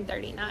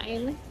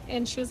 $139,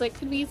 and she was like,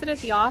 could we use it at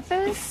the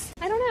office?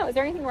 I don't know, is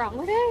there anything wrong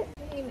with it?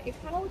 I mean, it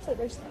kind of looks like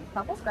there's a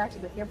couple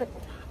scratches in here, but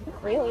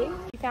not really.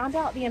 We found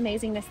out the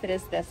amazingness that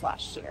is this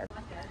last year.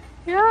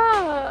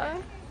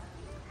 Yeah.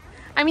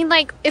 I mean,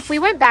 like, if we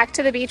went back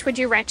to the beach, would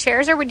you rent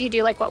chairs, or would you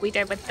do like what we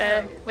did with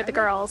the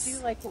girls? Do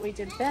like what we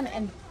did then,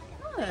 and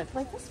look,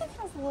 like this one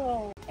has a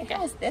little, it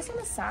has this on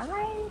the side.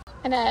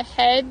 And a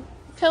head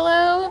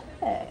pillow.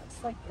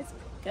 It's like, it's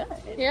good.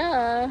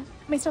 Yeah.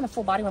 I mean, it's not a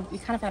full body one, but we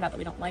kind of found out that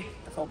we don't like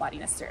the full body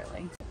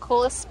necessarily.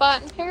 Coolest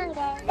spot in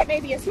paradise. It may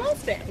be a small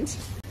spend.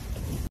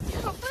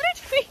 What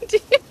did we do?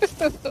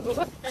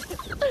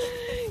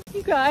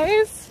 You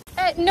guys,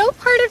 at no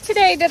part of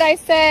today did I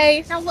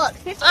say, Now look,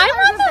 I'm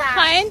on the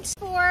hunt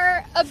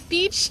for a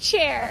beach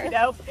chair.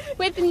 Nope.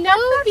 With no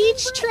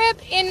beach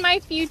trip in my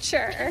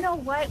future. You know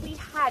what? We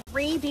had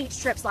 3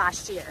 beach trips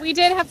last year. We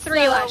did have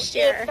 3 last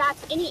year. If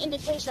that's any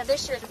indication of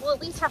this year, we'll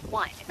at least have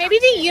 1. Maybe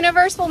the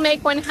universe will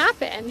make one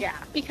happen. Yeah.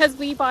 Because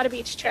we bought a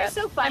beach trip. It's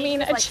so funny. I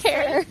mean, a like,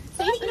 chair.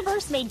 Say the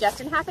universe made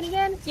Dustin happen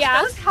again.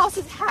 Yeah. Those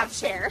houses have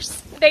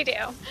chairs. They do.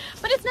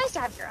 But it's nice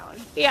to have your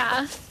own.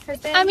 Yeah.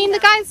 Then, I mean, the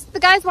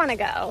guys want to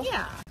go.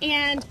 Yeah.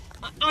 And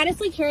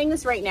honestly, carrying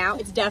this right now,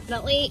 it's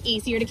definitely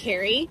easier to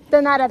carry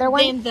Than that other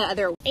one? than the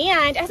other.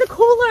 And it has a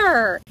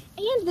cooler.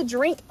 And the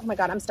drink. Oh my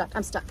God, I'm stuck.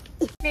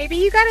 Maybe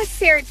you got a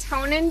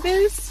serotonin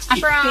boost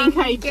from think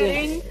I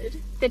getting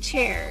did. the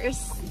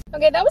chairs.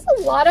 Okay, that was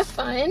a lot of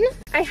fun.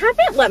 I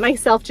haven't let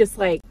myself just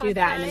like do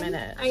that in a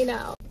minute. I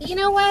know. You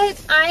know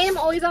what? I am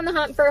always on the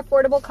hunt for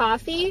affordable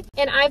coffee,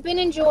 and I've been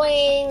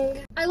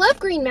enjoying, I love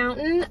Green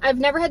Mountain. I've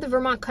never had the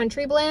Vermont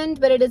Country Blend,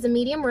 but it is a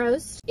medium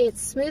roast.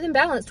 It's smooth and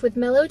balanced with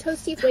mellow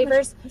toasty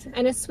flavors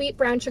and a sweet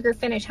brown sugar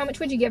finish. How much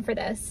would you give for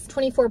this?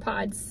 24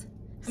 pods.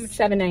 How much?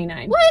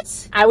 $7.99.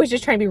 What? I was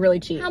just trying to be really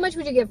cheap. How much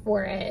would you give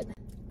for it?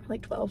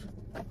 Like 12.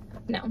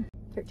 No.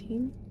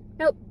 13.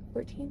 Nope.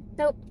 14.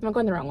 Nope. I'm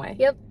going the wrong way.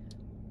 Yep.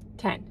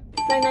 10.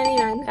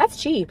 $9.99.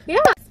 That's cheap. Yeah.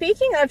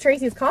 Speaking of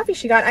Tracy's coffee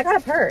she got, I got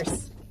a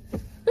purse.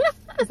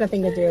 Has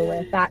nothing to do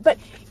with that. But,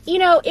 you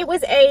know, it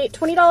was a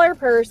 $20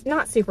 purse,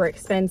 not super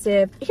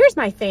expensive. Here's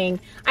my thing.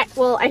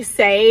 I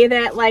say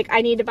that, like,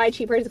 I need to buy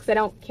cheap purses because I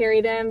don't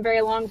carry them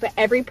very long, but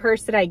every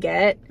purse that I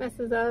get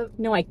Messes up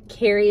no, I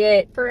carry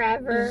it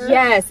forever.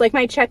 Yes, like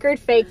my checkered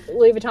fake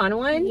Louis Vuitton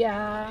one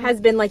Yeah. has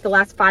been like the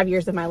last 5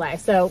 years of my life.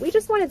 So we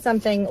just wanted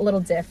something a little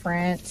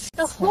different.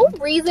 The whole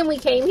reason we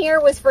came here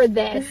was for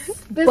this.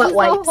 This Butt is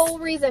wipes. the whole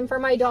reason for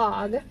my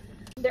dog.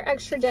 They're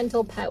extra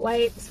gentle pet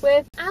wipes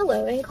with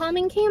aloe and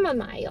calming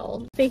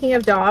chamomile. Speaking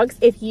of dogs,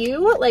 if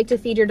you like to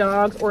feed your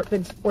dogs or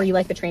you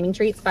like the training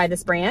treats by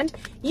this brand,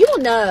 you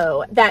will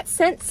know that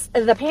since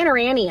the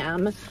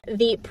Panoramium,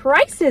 the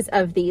prices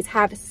of these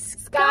have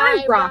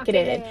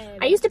skyrocketed.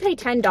 I used to pay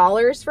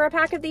 $10 for a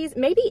pack of these,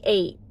 maybe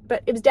 $8.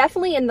 But it was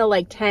definitely in the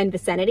like 10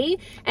 vicinity,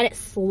 and it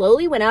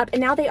slowly went up,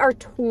 and now they are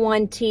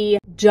 $20.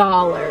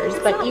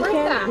 But you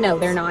can, no,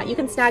 they're not. You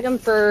can snag them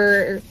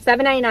for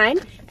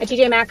 $7.99 at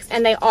TJMaxx,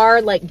 and they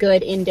are like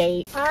good in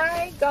date.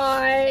 I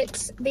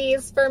got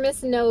these for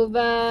Miss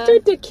Nova.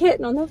 The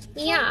kitten on those.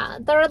 Yeah,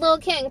 they're little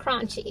kitten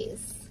crunchies.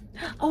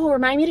 Oh,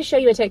 remind me to show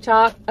you a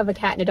TikTok of a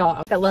cat and a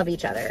dog that love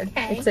each other.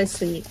 Okay. It's so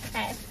sweet.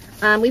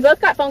 Okay. We both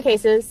got phone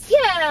cases.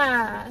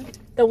 Yeah.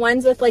 The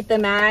ones with like the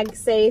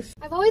MagSafe.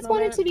 I've always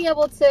wanted to be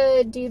able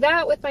to do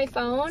that with my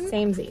phone.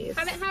 Samesies.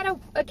 Haven't had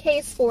a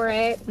case for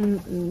it.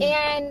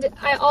 And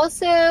I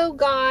also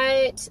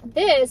got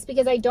this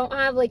because I don't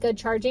have like a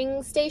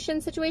charging station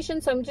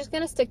situation, so I'm just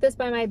gonna stick this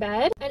by my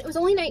bed. And it was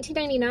only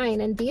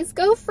 $19.99, and these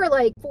go for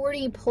like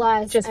 40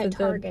 plus just at the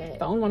Target.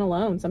 Phone one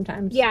alone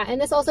sometimes. Yeah, and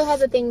this also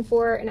has a thing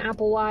for an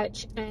Apple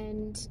Watch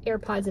and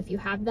AirPods if you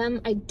have them.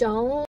 I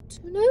don't.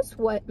 Who knows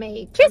what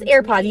makes? She has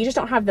AirPods. You just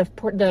don't have the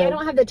I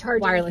don't have the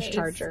charging wireless case.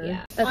 charger.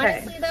 Yeah. Okay.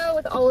 Honestly though,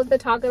 with all of the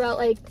talk about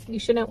like you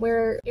shouldn't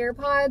wear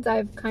AirPods,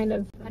 I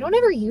don't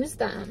ever use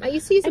them. I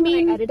used to use them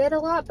when I edited a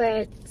lot,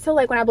 but so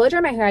like when I blow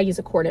dry my hair, I use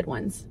the corded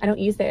ones. I don't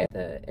use the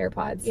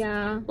AirPods.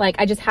 yeah. Like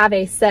I just have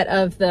a set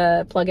of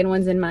the plug-in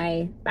ones in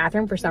my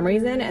bathroom for some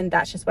reason, and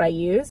that's just what I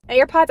use.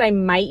 AirPods I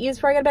might use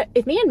before I go to bed.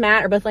 If me and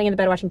Matt are both laying in the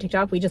bed watching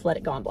TikTok, we just let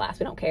it go on blast.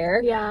 We don't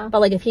care. Yeah.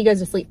 But like if he goes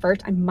to sleep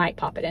first, I might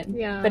pop it in.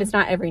 Yeah. But it's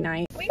not every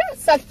night. We got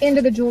sucked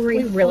into the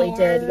jewelry. We really hard.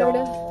 did,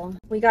 y'all.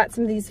 We got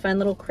some of these fun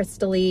little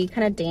crystally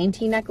kind of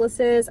dainty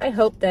necklaces. I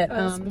hope that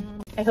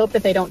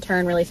they don't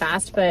turn really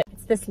fast, but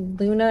it's this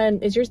Luna.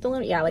 Is yours the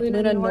Luna? Yeah, like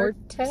Luna Norte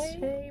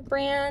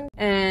brand.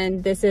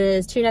 And this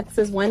is 2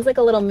 necklaces. One's like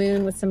a little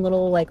moon with some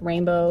little like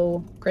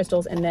rainbow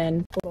crystals, and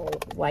then a little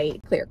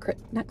white clear,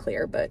 not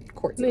clear, but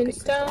quartz.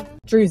 Moonstone.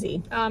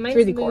 Druzy. Mine's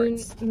Druzy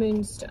quartz.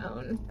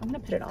 Moonstone. I'm gonna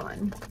put it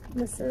on.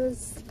 This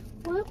is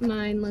what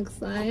mine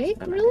looks like.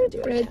 Really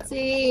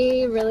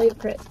pretty, really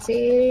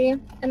pretty.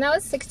 And that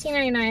was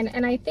 $16.99,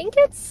 and I think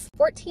it's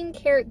 14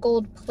 karat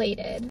gold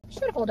plated.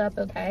 Should hold up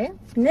okay.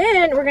 And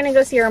then we're gonna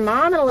go see our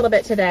mom in a little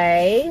bit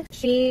today.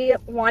 She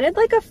wanted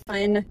like a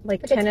fun,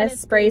 like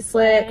tennis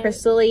bracelet,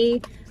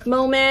 crystally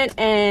moment,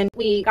 and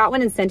we got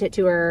one and sent it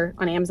to her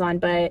on Amazon,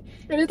 but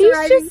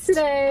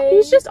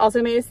these just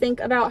also made us think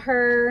about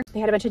her. They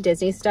had a bunch of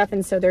Disney stuff,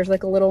 and so there's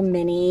like a little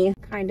mini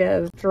kind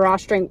of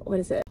drawstring, what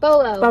is it?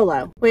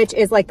 Bolo, which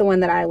is like the one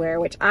that I wear,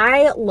 which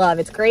I love.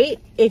 It's great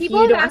if you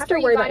don't have to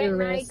worry about your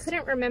wrist. I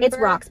couldn't remember. It's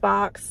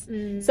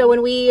Roxbox. So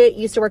when we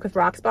used to work with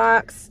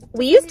Roxbox,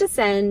 we used to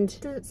send...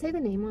 Does it say the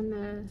name on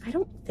the... I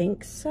don't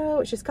think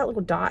so. It's just got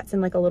little dots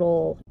and like a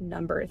little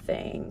number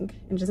thing.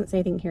 And it doesn't say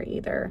anything here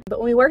either. But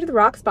when we worked with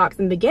Roxbox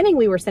in the beginning,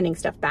 we were sending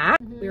stuff back.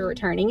 We were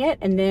returning it,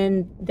 and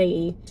then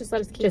they just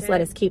let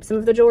us keep some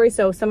of the jewelry.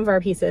 So some of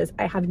our pieces,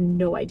 I have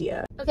no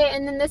idea. Okay,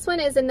 and then this one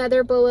is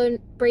another bolo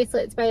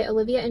bracelet. It's by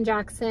Olivia and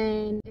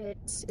Jackson. It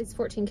is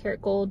 14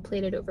 karat gold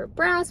plated over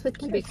brass with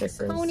cubic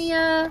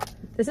zirconia.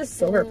 This is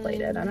silver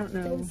plated. I don't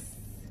know.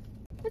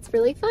 It's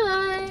really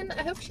fun.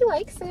 I hope she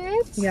likes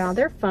it. Yeah,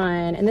 they're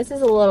fun. And this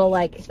is a little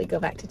like if we go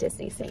back to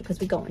Disney soon, because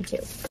we going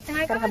to. And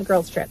I gotta have a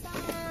girls trip.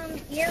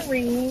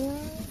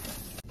 Earrings.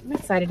 I'm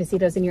excited to see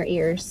those in your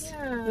ears.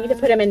 Yeah. You need to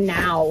put them in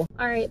now.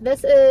 All right,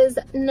 this is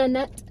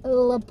Nanette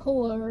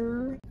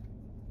Lepore.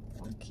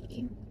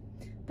 Funky.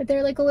 But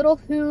they're like a little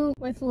hoop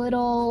with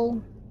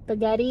little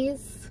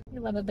baguettes. I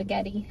love a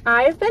baguette.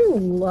 I've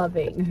been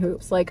loving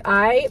hoops. Like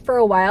I, for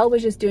a while,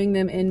 was just doing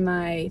them in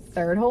my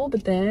third hole,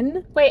 but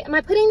then... Wait, am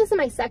I putting this in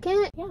my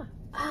second? Yeah.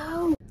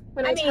 Oh.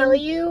 When I tell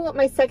you,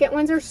 my second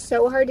ones are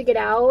so hard to get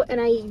out,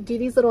 and I do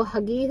these little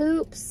huggy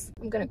hoops,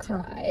 I'm gonna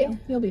cry.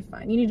 You'll be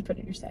fine. You need to put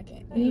it in your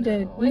second. You need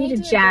to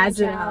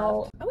jazz it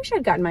out. I wish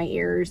I'd gotten my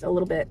ears a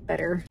little bit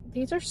better.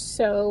 These are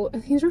so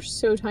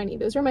tiny.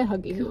 Those are my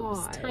huggy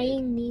hoops.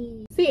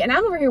 Tiny. See, and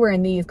I'm over here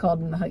wearing these,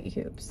 called them the huggy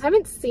hoops. I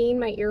haven't seen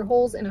my ear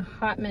holes in a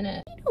hot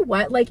minute. You know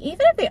what? Like,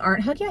 even if they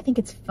aren't huggy, I think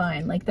it's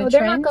fun. Like the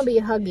they're not gonna be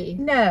huggy.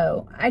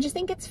 No, I just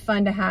think it's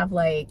fun to have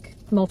like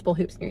multiple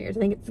hoops in your ears. I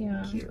think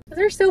it's cute.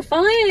 They're so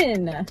fun.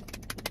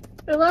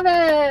 I love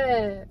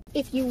it.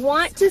 If you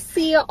want to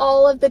see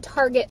all of the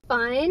Target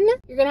fun,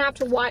 you're gonna have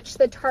to watch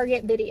the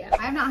Target video.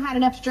 I have not had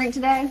enough to drink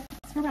today,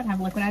 so we're about to have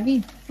liquid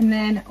IV. And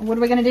then what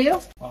are we gonna do?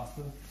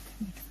 Pasta.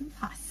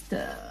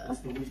 Pasta. It's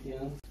the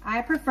weekend.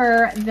 I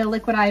prefer the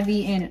liquid IV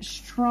in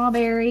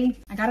strawberry.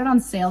 I got it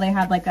on sale. They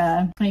had like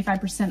a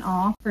 25%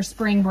 off for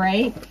spring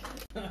break.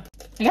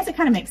 I guess it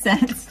kind of makes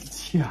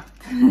sense. Yeah.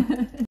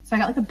 So I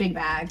got like a big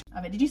bag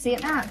of it. Did you see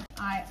it, Matt?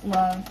 I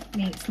love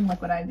me some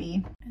liquid IV.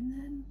 And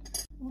then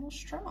a little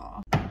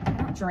straw. I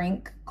don't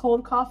drink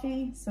cold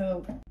coffee,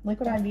 so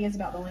liquid IV is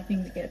about the only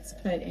thing that gets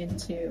put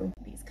into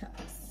these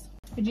cups.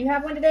 Did you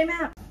have one today,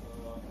 Matt?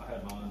 I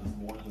had mine this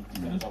morning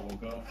as I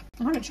woke up.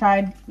 I haven't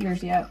tried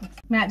yours yet.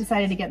 Matt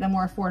decided to get the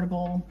more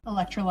affordable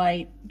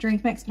electrolyte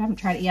drink mix, but I haven't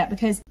tried it yet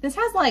because this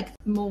has like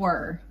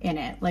more in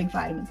it, like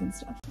vitamins and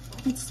stuff.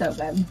 It's so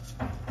good.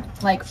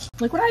 Like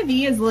liquid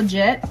IV is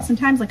legit,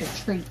 sometimes like a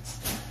treat.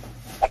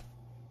 All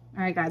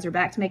right, guys, we're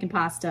back to making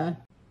pasta.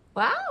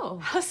 Wow,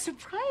 how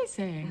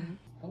surprising.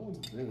 How long has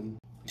it been?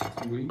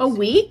 2 weeks? A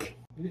week?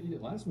 We didn't eat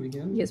it last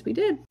weekend. Yes, we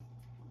did.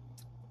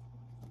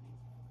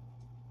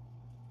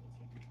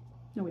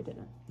 No, we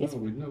didn't. Yes.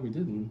 No, we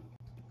didn't.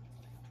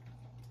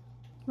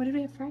 What did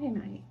we have Friday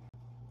night?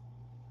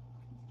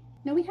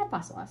 No, we had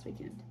pasta last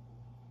weekend.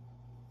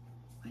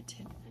 What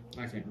did?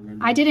 I can't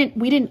remember.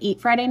 We didn't eat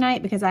Friday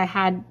night because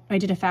I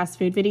did a fast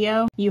food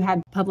video. You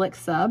had Publix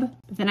sub.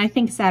 But then I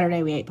think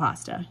Saturday we ate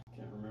pasta.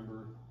 Can't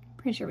remember.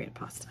 Pretty sure we had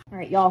pasta. All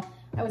right, y'all.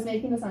 I was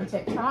making this on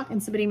TikTok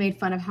and somebody made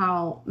fun of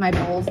how my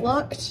bowls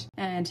looked.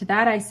 And to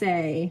that I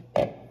say...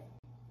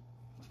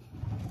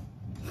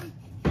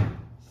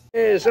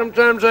 Hey,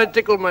 sometimes I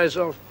tickle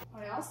myself.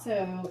 I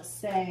also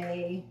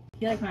say,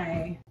 if you like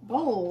my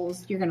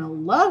bowls, you're gonna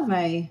love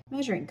my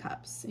measuring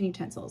cups and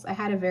utensils. I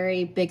had a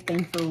very big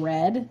thing for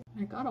red.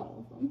 I got all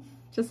of them.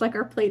 Just like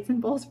our plates and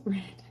bowls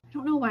red. I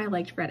don't know why I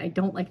liked red. I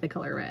don't like the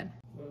color red.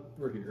 Well,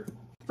 we're here.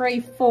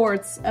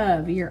 3/4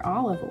 of your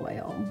olive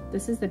oil.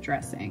 This is the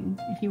dressing.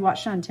 If you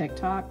watched on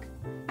TikTok,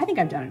 I think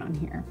I've done it on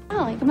here. Oh,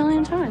 like a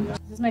million times.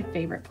 This is my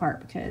favorite part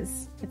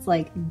because it's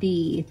like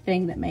the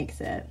thing that makes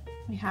it.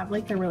 We have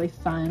like the really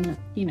fun,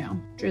 you know,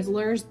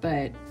 drizzlers,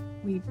 but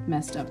we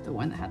messed up the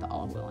one that had the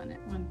olive oil in it.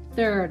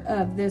 1/3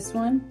 of this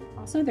one.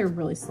 Also, they're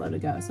really slow to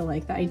go. So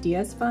like the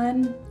idea is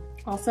fun.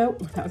 Also,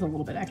 that was a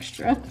little bit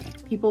extra.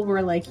 People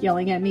were like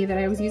yelling at me that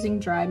I was using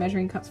dry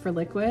measuring cups for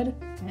liquid,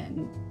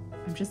 and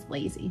I'm just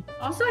lazy.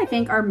 Also, I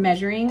think our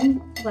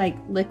measuring like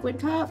liquid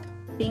cup,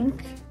 I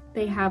think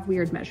they have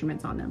weird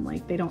measurements on them.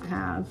 Like they don't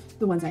have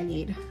the ones I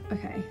need.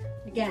 Okay,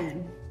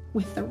 again,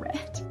 with the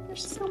red.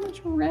 There's so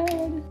much red.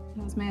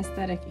 That was my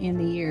aesthetic in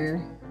the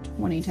year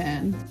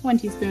 2010. 1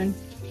 teaspoon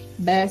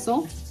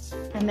basil.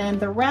 And then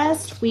the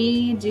rest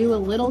we do a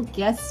little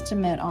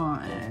guesstimate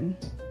on.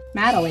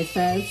 Matt always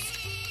says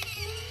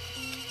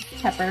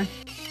pepper.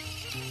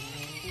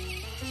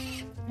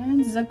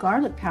 And the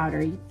garlic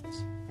powder.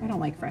 I don't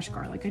like fresh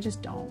garlic, I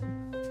just don't.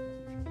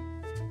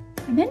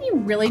 And then you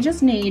really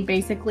just need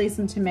basically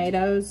some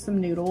tomatoes, some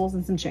noodles,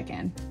 and some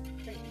chicken.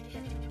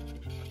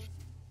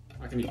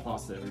 I can eat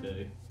pasta every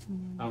day.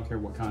 I don't care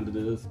what kind it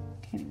is.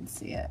 Can't even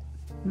see it.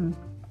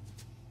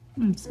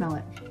 Smell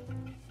it.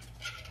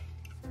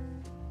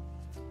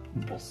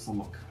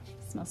 Balsamic.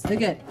 Smells so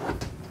good.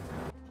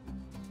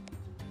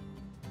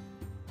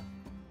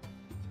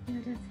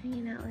 You're just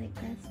hanging out like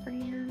best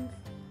friends.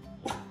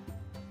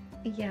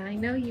 Yeah, I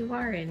know you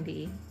are,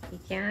 Indy. You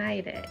can't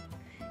hide it.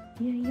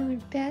 Yeah, you're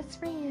best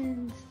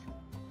friends.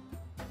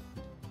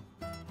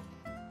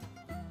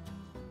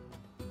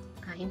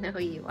 I know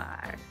you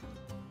are.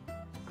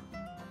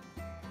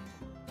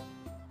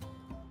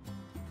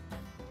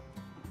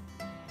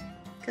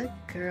 Good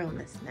girl,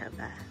 Miss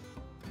Nova.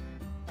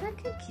 You're a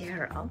good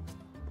girl.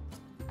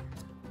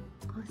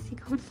 Oh, is he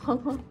gonna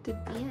fall off the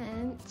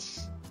bench?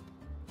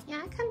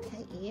 Yeah, I can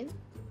pet you.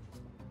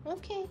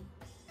 Okay.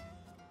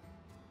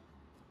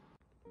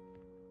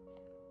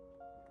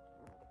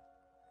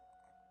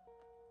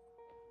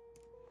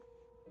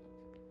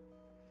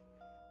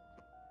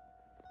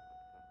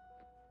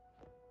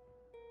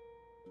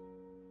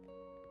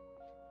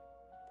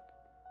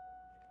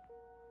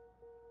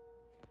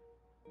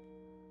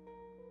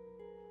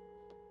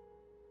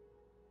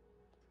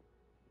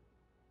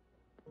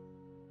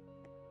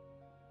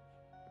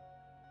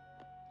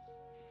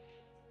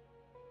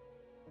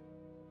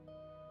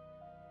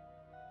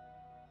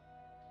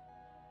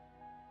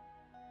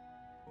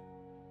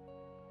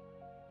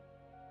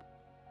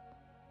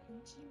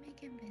 Keep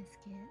making biscuits.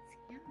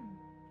 Yum.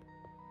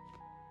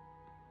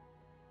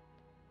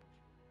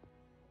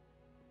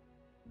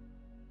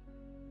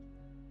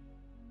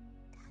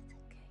 That's a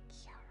good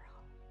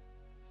girl.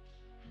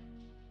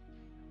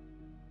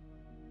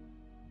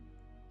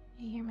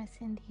 You hear Miss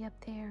Cindy up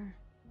there?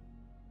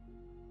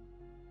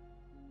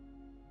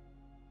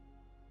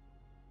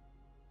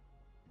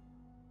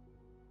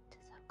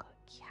 That's a good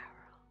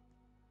girl.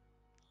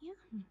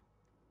 Yum.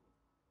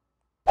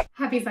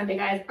 Happy Sunday,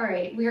 guys. All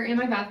right, we are in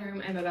my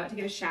bathroom. I'm about to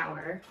get a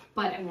shower,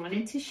 but I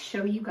wanted to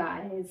show you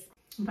guys.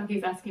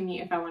 Bucky's asking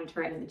me if I wanted to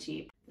ride in the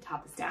Jeep. The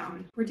top is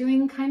down. We're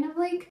doing kind of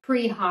like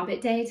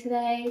pre-Hobbit day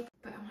today,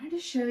 but I wanted to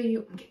show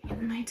you. I'm getting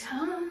in my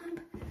tub.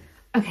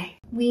 Okay,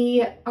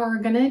 we are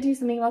gonna do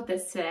something about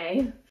this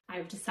today.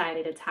 I've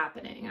decided it's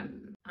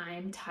happening.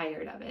 I'm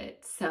tired of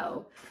it.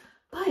 So,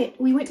 but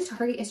we went to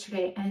Target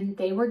yesterday and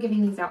they were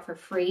giving these out for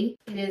free.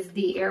 It is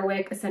the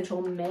Airwick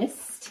Essential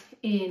Mist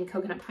in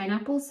coconut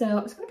pineapple. So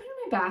I was gonna put it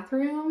in my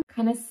bathroom,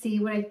 kind of see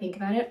what I think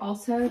about it.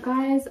 Also,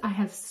 guys, I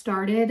have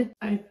started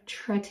a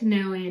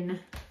tretinoin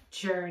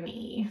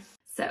journey.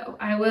 So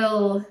I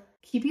will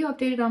keep you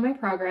updated on my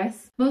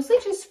progress, mostly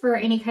just for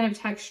any kind of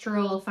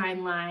textural,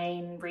 fine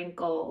line,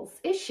 wrinkles,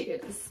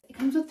 issues. It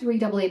comes with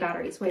 3 AA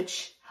batteries,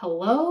 which,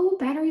 hello,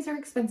 batteries are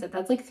expensive.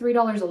 That's like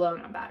 $3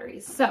 alone on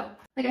batteries. So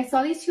like I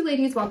saw these 2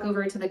 ladies walk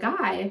over to the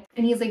guy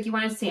and he's like, you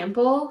want a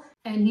sample?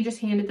 And he just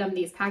handed them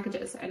these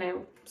packages. And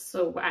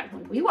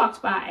when we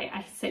walked by,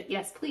 I said,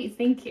 yes, please,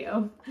 thank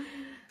you.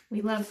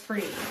 We love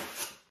free.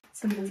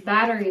 Since it's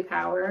battery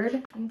powered,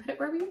 we can put it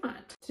where we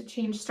want to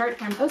change start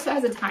time. Oh, so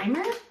it has a timer,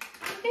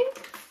 I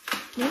think.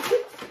 Maybe.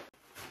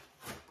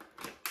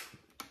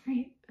 All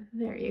right,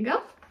 there you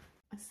go.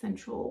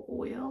 Essential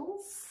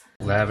oils.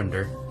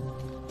 Lavender.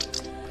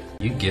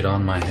 You get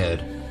on my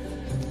head.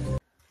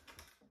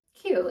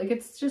 Cute, like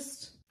it's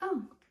just,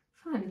 oh,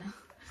 fun.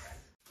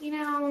 You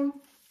know,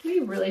 we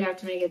really have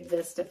to make it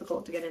this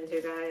difficult to get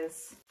into,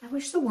 guys. I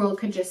wish the world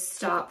could just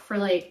stop for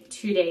like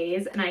 2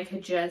 days and I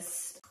could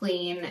just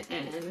clean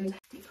and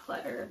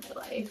declutter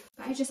my life.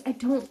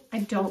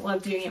 I don't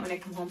love doing it when I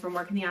come home from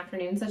work in the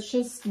afternoons. That's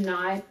just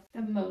not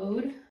the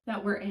mode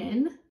that we're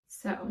in.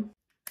 So,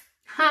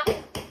 ha!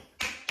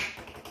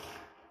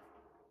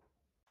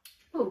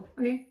 Oh,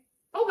 okay.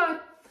 Oh God.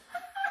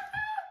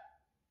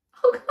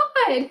 Oh God,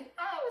 I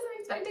wasn't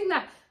expecting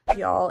that.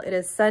 Y'all, it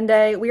is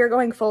Sunday. We are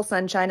going full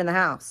sunshine in the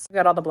house. We've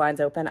got all the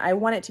blinds open. I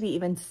want it to be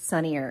even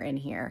sunnier in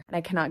here, and I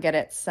cannot get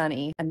it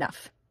sunny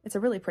enough. It's a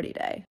really pretty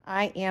day.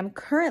 I am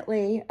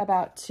currently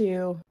about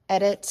to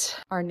edit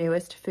our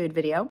newest food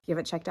video. If you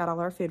haven't checked out all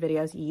our food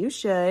videos, you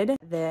should.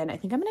 Then I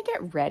think I'm gonna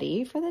get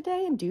ready for the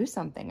day and do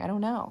something. I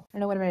don't know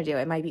what I'm gonna do.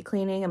 It might be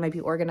cleaning, it might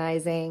be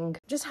organizing.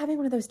 Just having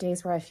one of those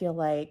days where I feel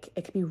like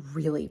it could be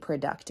really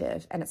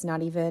productive and it's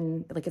not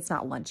even, like it's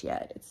not lunch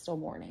yet. It's still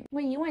morning.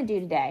 What do you wanna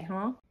do today,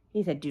 huh?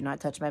 He said, do not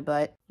touch my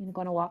butt. You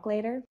going to walk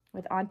later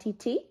with Auntie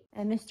T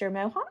and Mr.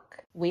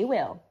 Mohawk? We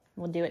will.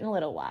 We'll do it in a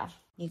little while.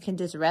 You can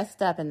just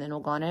rest up and then we'll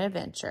go on an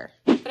adventure.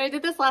 But I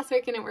did this last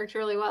week and it worked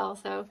really well.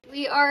 So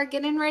we are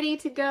getting ready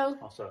to go.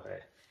 Also, hey.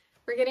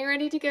 We're getting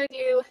ready to go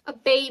do a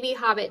baby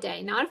Hobbit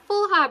day. Not a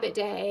full Hobbit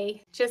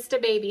day, just a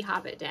baby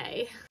Hobbit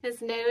day.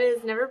 As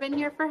Noah's never been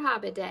here for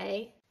Hobbit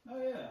day. Oh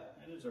yeah,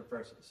 it is her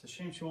first. It's a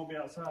shame she won't be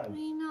outside. I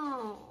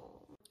know.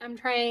 I'm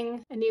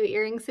trying a new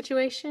earring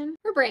situation.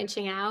 We're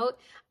branching out.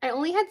 I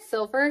only had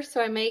silver,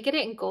 so I may get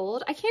it in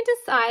gold. I can't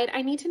decide.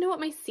 I need to know what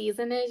my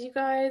season is, you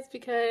guys,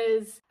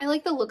 because I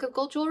like the look of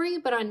gold jewelry,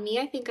 but on me,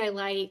 I think I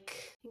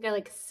like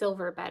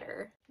silver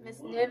better.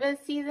 Miss Niva's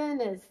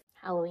season is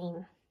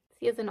Halloween.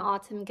 She is an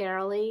autumn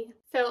girly.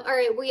 So, all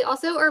right, we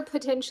also are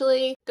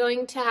potentially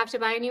going to have to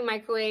buy a new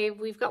microwave.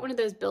 We've got one of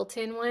those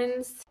built-in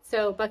ones.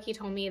 So Bucky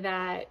told me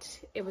that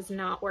it was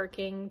not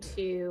working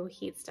to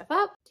heat stuff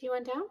up. Do you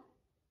want down?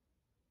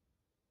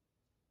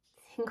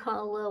 Got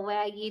a little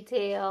waggy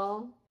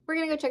tail. We're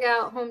gonna go check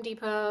out Home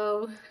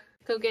Depot,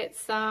 go get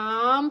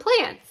some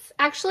plants.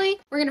 Actually,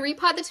 we're gonna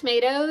repot the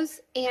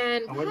tomatoes,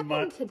 and what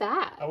happened to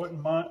that? I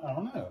wouldn't mind, I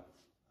don't know.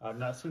 I've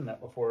not seen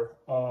that before.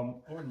 I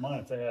wouldn't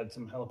mind if they had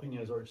some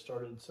jalapenos already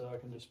started so I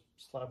can just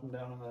slap them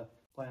down in the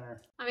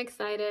planter. I'm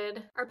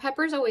excited. Our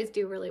peppers always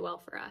do really well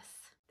for us.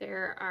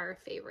 They're our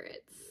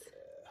favorites.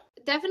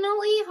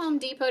 Definitely Home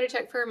Depot to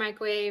check for a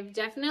microwave.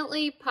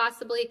 Definitely,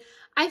 possibly.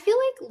 I feel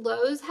like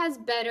Lowe's has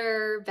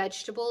better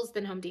vegetables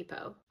than Home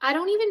Depot. I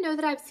don't even know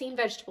that I've seen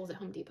vegetables at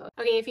Home Depot.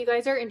 Okay, if you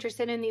guys are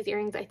interested in these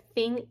earrings, I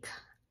think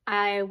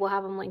I will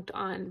have them linked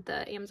on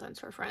the Amazon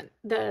storefront.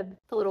 The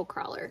little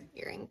crawler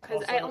earring.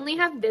 Because I only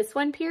have this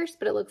one pierced,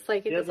 but it looks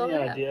like it does all the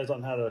way up. Do you have any ideas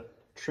on how to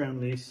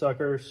trim these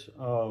suckers?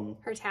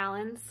 Her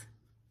talons.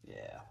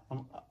 Yeah.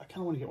 I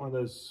kind of want to get one of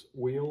those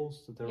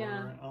wheels that they're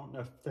wearing. I don't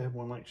know if they have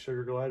one like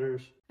sugar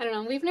gliders. I don't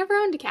know. We've never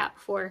owned a cat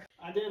before.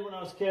 I did when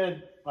I was a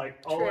kid. Like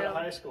all the way to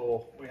high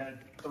school, we had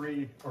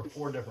 3 or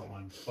 4 different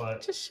ones.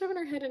 But just shoving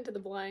her head into the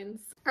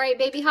blinds. All right,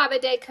 baby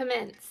hobbit day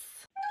commence.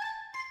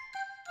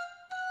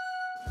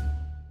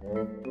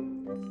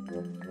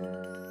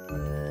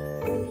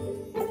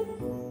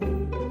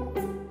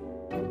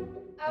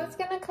 I was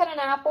gonna cut an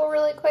apple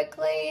really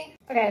quickly.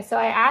 Okay, so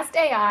I asked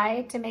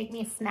AI to make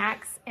me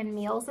snacks and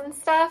meals and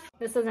stuff.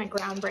 This isn't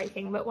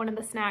groundbreaking, but one of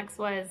the snacks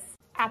was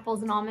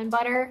apples and almond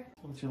butter.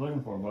 What you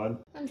looking for,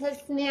 bud? And for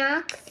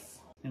snacks,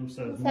 It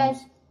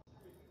says,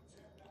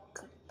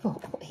 good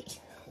boy.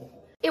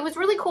 It was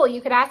really cool.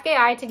 You could ask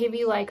AI to give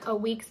you like a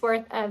week's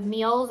worth of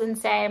meals and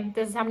say,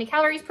 this is how many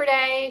calories per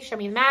day, show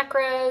me the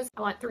macros,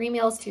 I want 3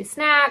 meals, 2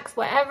 snacks,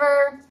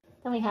 whatever.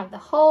 Then we have the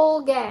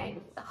whole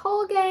gang. The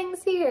whole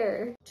gang's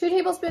here. 2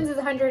 tablespoons is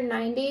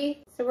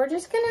 190. So we're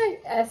just gonna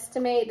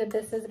estimate that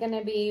this is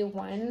gonna be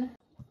 1.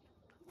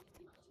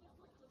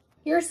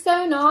 You're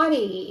so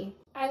naughty.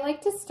 I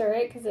like to stir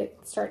it because it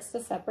starts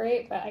to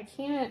separate, but I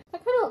can't.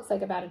 That kind of looks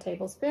like about a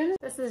tablespoon.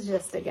 This is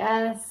just a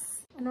guess.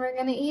 And we're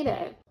gonna eat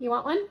it. You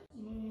want one?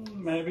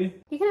 Maybe.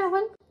 You can have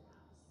one.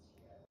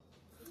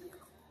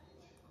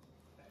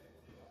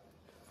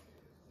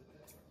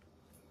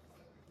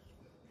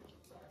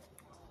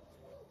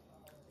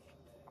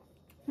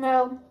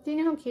 No. Do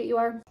you know how cute you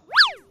are?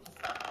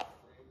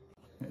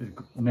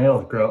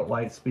 Nails grow at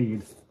light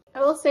speed. I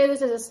will say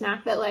this is a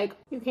snack that like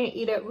you can't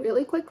eat it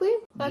really quickly.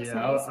 That's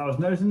nice. I was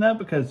noticing that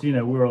because you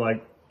know we were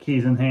like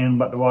keys in hand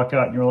about to walk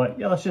out and you were like,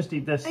 yeah, let's just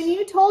eat this. And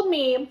you told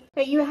me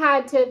that you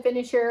had to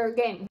finish your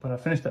game. But I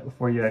finished that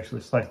before you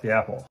actually sliced the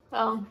apple.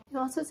 Well, you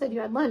also said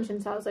you had lunch,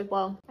 and so I was like,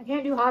 well, I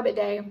can't do Hobbit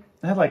Day.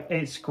 I had like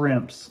 8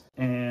 scrimps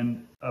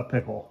and a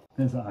pickle.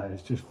 His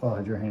eyes just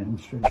followed your hand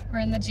straight. We're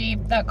in the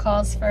Jeep that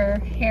calls for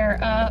hair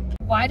up.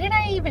 Why did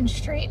I even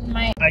straighten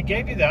my... I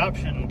gave you the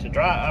option to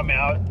dry. I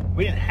mean,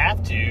 we didn't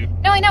have to.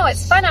 No, I know.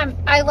 It's fun.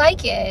 I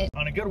like it.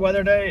 On a good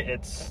weather day,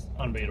 it's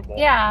unbeatable.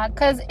 Yeah,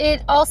 because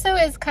it also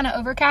is kind of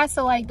overcast,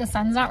 so like the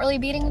sun's not really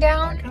beating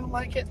down. I kind of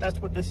like it. That's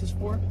what this is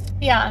for.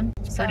 Yeah.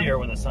 It's prettier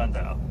when the sun's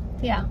out.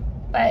 Yeah,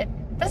 but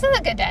this is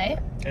a good day.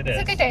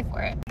 It's a good day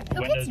for it.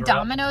 Who gets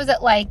Domino's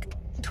at like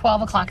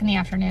 12 o'clock in the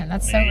afternoon?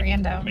 That's so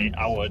random.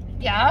 I would.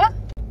 Yeah?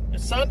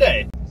 It's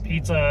Sunday.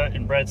 Pizza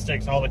and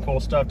breadsticks and all the cool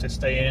stuff to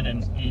stay in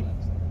and eat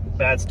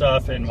bad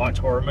stuff and watch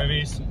horror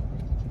movies.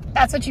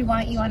 That's what you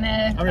want? You want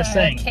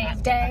a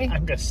cave day?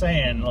 I'm just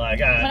saying, like...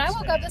 When I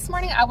woke up this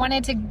morning, I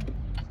wanted to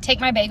take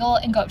my bagel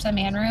and go up to the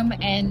man room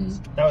and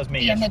that was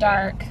me be in the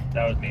dark.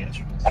 That was me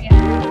yesterday.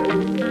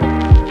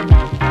 Yeah.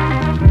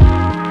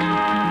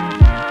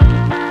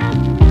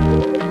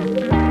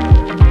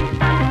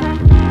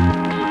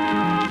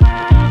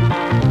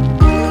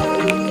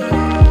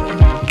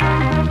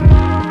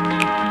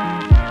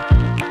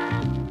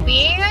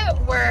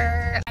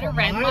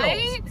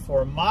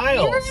 For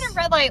miles. We were at a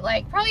red light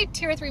like probably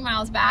 2 or 3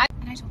 miles back.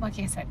 And I told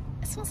Bucky, I said,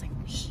 it smells like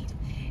weed.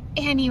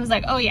 And he was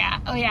like, oh yeah.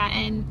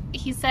 And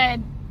he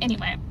said,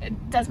 anyway,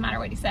 it doesn't matter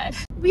what he said.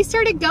 We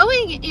started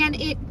going and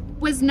it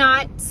was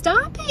not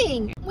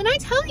stopping. When I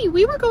tell you,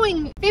 we were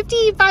going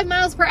 55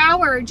 miles per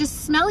hour,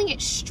 just smelling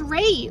it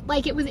straight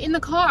like it was in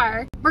the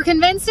car. We're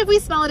convinced if we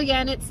smell it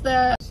again, it's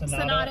the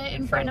Sonata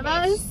in front of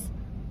us.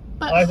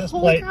 But license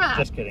holy plate, crap.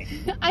 just kidding.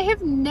 I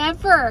have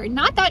never,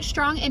 not that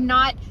strong and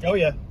not... Oh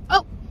yeah.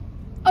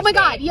 Oh my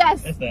God,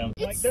 yes. It's them.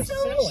 It's like,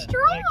 so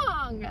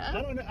strong.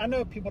 Like, I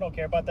know people don't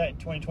care about that in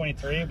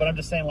 2023, but I'm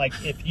just saying, like,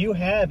 if you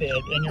have it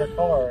in your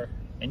car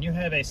and you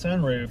have a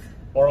sunroof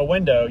or a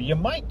window, you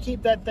might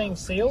keep that thing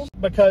sealed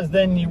because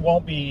then you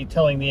won't be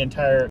telling the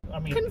entire,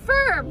 mean,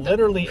 confirmed.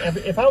 Literally,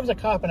 if I was a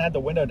cop and I had the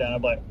window down,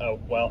 I'd be like, oh,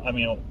 well, I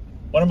mean,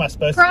 what am I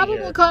supposed to do?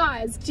 Probable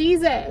cause.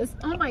 Jesus.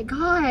 Oh my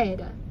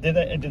God. Did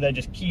they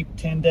just keep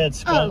 10 dead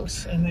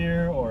skunks in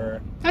there,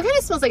 or? That kind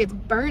of smells like it's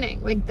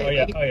burning. Like Oh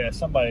yeah,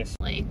 somebody's.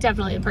 Like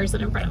definitely the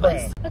person in front of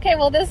us. Okay,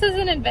 well this is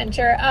an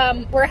adventure.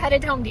 We're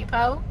headed to Home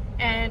Depot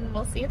and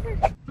we'll see you there.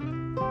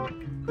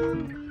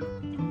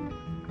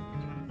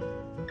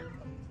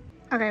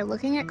 Okay,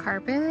 looking at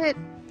carpet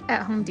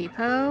at Home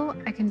Depot,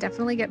 I can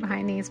definitely get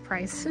behind these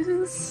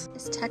prices.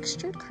 This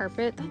textured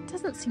carpet, that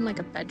doesn't seem like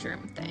a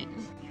bedroom thing.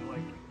 You like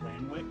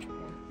Lanwick?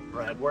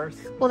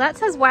 Bradworth? Well, that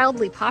says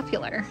wildly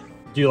popular.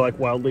 Do you like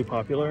wildly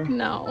popular?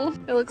 No,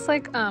 it looks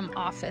like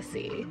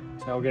office-y.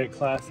 Tailgate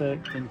Classic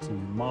into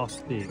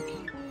Moss Peak.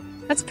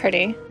 That's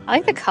pretty. I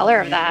like the color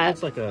of that. It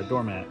looks like a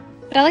doormat.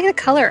 But I like the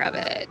color of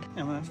it.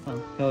 Yeah, well, that's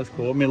fun. That looks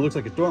cool. I mean, it looks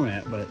like a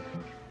doormat, but...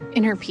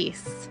 Inner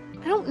piece.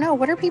 I don't know.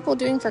 What are people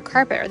doing for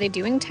carpet? Are they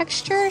doing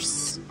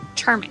textures?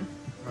 Charming.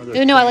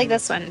 Oh, no, I like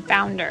this one.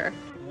 Founder.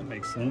 That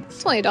makes sense.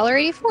 It's only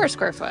 $1.84 a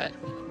square foot.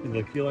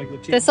 You like the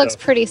cheap This stuff. looks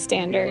pretty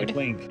standard. Like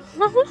Link.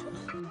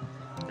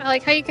 I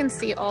like how you can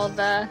see all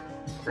the...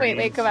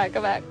 Wait, go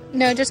back.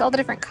 No, just all the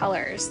different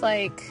colors.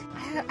 Like,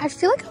 I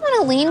feel like I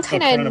want to lean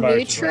kind of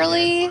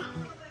neutrally.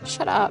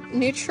 Shut up.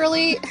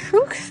 Neutrally.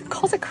 Who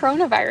calls it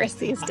coronavirus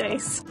these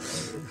days?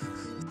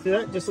 See,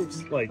 that just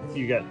looks like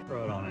you got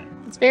crud on it.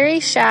 It's very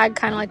shag,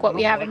 kind of like what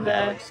we have in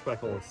the...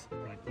 Speckles.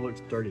 Like, it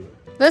looks dirty.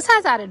 This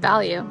has added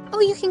value. Oh,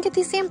 you can get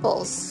these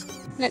samples.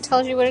 And it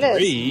tells you what it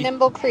is.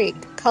 Nimble Creek.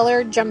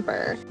 Color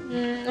Jumper.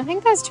 I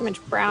think that has too much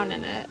brown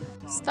in it.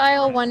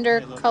 Style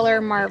Wonder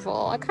Color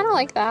Marvel. I kind of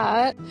like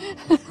that.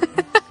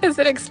 Is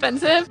it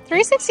expensive?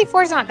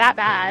 $3.64 is not that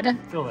bad. I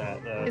feel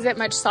that, though. Is it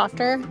much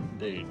softer?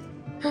 Indeed.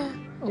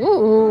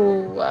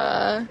 Ooh.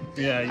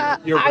 Yeah,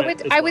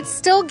 I would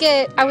still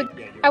get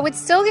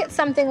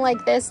something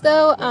like this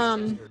though.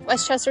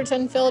 West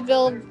Chesterton,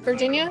 Philadelphia,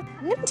 Virginia.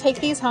 I'm gonna take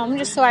these home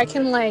just so I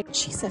can like.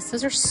 Jesus,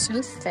 those are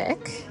so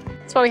thick.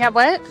 That's what we have.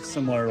 What?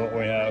 Similar to what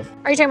we have.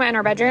 Are you talking about in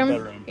our bedroom?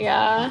 Bedroom.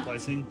 Yeah.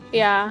 Splicing?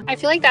 Yeah. I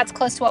feel like that's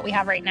close to what we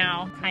have right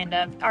now. Kind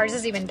of. Ours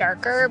is even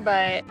darker,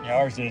 but. Yeah,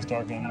 ours is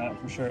darker than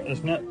that for sure.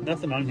 There's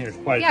nothing on here is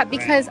quite. Yeah,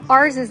 because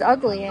ours is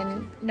ugly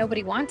and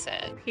nobody wants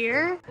it.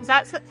 Here,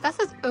 that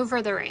says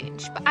over the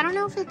range, but I don't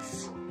know if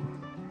it's.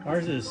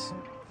 Ours is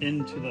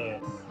into the.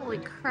 Holy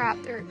crap,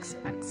 they're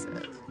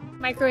expensive.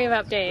 Microwave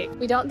update.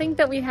 We don't think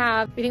that we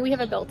think we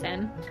have a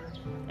built-in.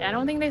 Yeah, I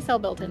don't think they sell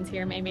built-ins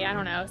here, maybe, I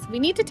don't know. So we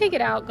need to take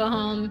it out, go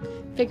home,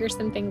 figure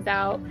some things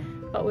out.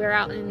 But we're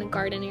out in the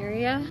garden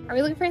area. Are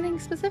we looking for anything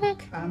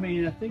specific? I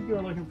mean, I think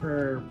you're looking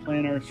for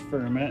planters for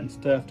mat and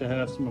stuff to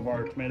have some of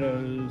our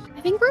tomatoes.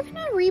 I think we're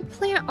gonna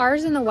replant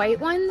ours in the white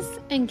ones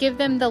and give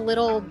them the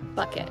little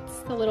buckets,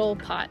 the little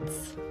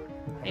pots.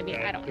 Maybe,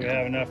 I don't know. Do we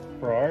have enough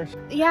for ours?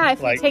 Yeah,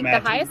 if like we take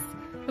matching?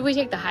 if we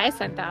take the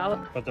hyacinth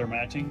out. But they're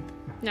matching?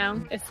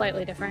 No, it's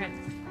slightly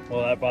different.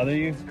 Will that bother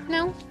you?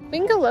 No, we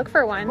can go look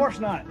for one. Of course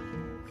not.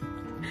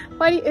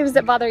 Why does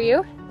it bother you?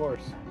 Of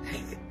course.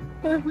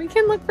 We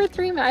can look for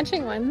 3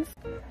 matching ones.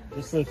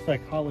 This is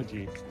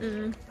psychology.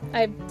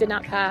 I did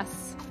not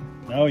pass.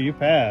 No, you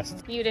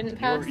passed. You didn't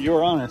pass? You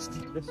were honest.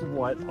 This is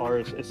what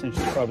ours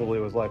essentially probably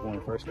was like when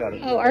we first got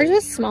it. Oh, ours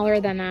is smaller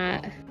than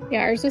that.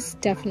 Yeah, ours is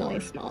definitely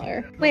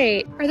smaller.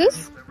 Wait, are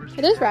those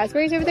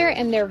raspberries over there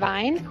and they're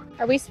vine?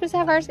 Are we supposed to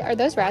have ours? Are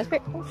those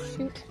raspberries? Oh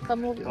shoot,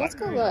 let's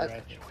go look.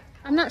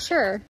 I'm not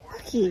sure.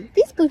 Lucky,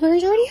 these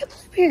blueberries already have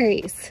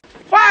blueberries.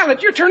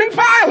 Violet, you're turning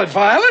violet,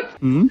 Violet!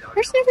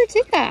 Ours never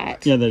did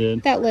that. Yeah, they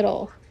did. That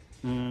little.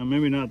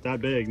 Maybe not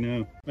that big,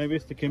 no. Maybe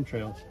it's the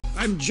chemtrails.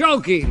 I'm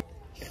joking!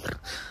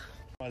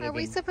 Are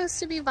we supposed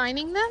to be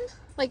vining them?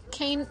 Like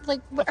cane,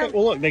 like what? Okay,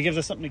 well look, they give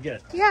us something to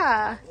get.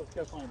 Yeah. Let's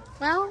go find it.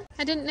 Well,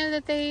 I didn't know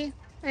they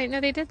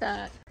did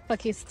that.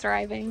 Lucky's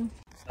thriving.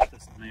 Put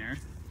this in there.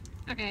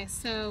 Okay,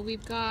 so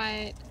we've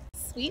got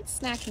sweet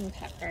snacking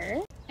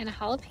pepper and a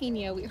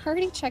jalapeno. We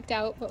already checked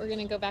out, but we're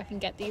gonna go back and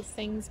get these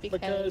things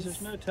because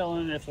there's no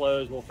telling if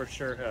Lowe's will for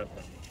sure have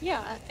them.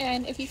 Yeah,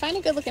 and if you find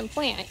a good looking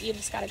plant, you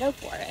just gotta go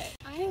for it.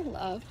 I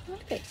love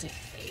Hobbit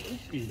Day.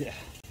 Yeah.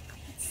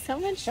 So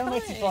much fun. Kind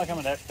of makes you feel like I'm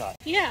at Epcot.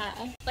 Yeah,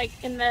 like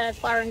in the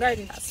Flower and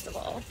Garden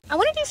Festival. I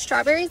want to do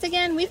strawberries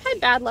again. We've had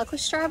bad luck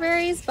with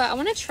strawberries, but I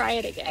want to try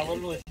it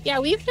again. Yeah,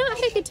 we've not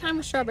had a good time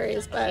with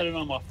strawberries, but... I said it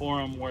on my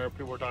forum where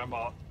people were talking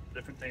about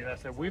different things. I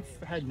said, we've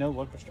had no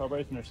luck with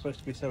strawberries and they're supposed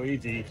to be so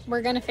easy.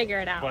 We're going to figure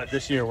it out. But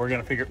this year we're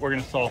going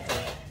to solve for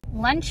it.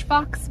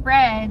 Lunchbox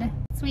bread,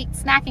 sweet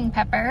snacking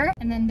pepper,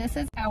 and then this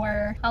is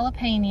our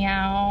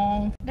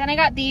jalapeno. Then I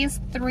got these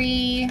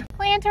 3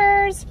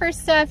 planters for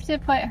stuff to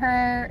put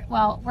her,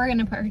 well, we're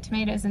gonna put her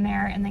tomatoes in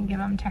there and then give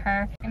them to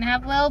her. Gonna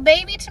have little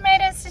baby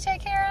tomatoes to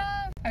take care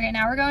of. Okay,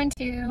 now we're going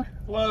to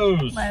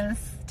Lowe's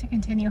to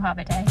continue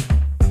Hobbit Day.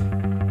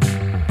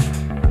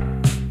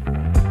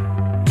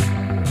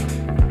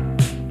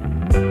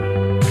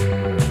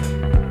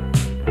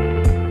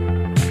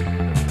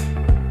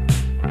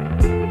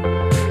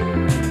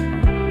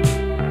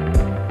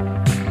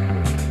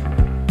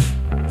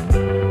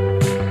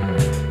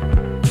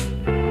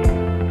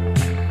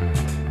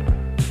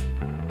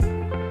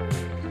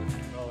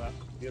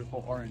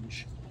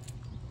 orange.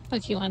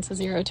 Look, he wants a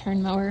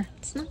zero-turn mower.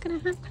 It's not gonna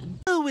happen.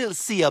 We'll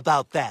see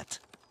about that.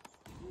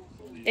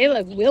 They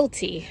look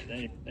wilty.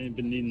 They've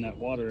been needing that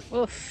water.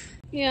 Oof.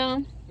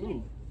 Yeah.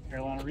 Ooh,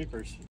 Carolina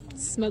Reapers.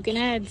 Smoking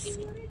Eds.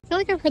 I feel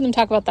like I've heard them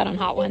talk about that on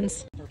Hot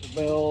Ones. Purple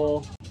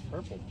Bell.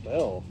 Purple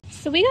Bell.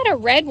 So we got a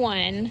red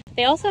one.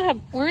 They also have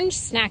orange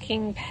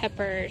snacking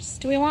peppers.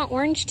 Do we want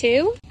orange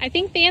too? I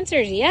think the answer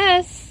is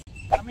yes.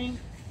 I mean,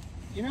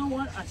 you know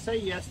what? I say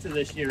yes to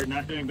this year,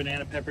 not doing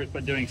banana peppers,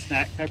 but doing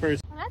snack peppers.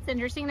 Well, that's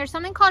interesting. There's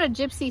something called a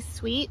Gypsy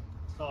Sweet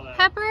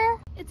pepper.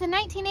 It's a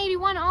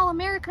 1981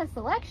 All-America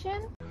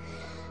selection.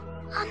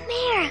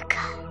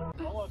 America.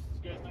 Almost as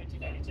good as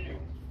 1982.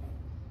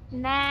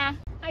 Nah,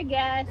 I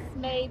guess,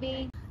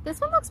 maybe. This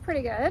one looks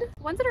pretty good.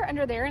 The ones that are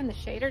under there in the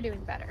shade are doing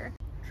better.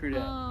 True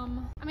that.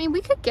 I mean,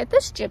 we could get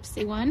this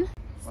Gypsy one.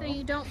 So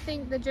you don't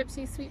think the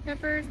Gypsy Sweet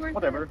pepper is worth it?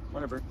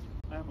 Whatever.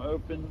 I'm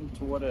open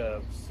to what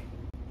else.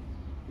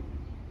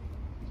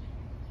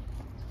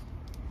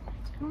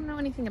 I don't know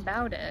anything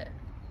about it.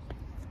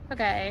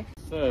 Okay.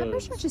 So,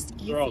 peppers are just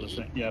easy. they're all the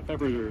same. Yeah,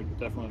 peppers are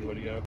definitely the way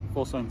to go.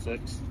 Full sun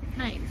 6.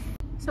 Nice.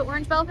 So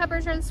orange bell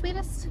peppers are the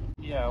sweetest?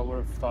 Yeah, I would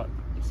have thought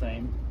the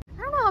same.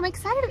 I don't know, I'm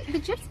excited. The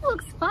Gypsy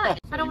looks fun.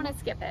 I don't want to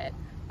skip it.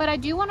 But I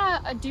do want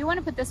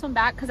to put this one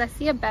back because I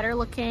see a better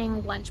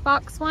looking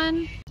lunchbox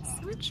one.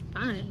 So much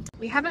fun.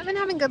 We haven't been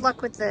having good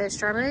luck with the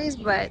strawberries,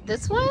 but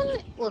this one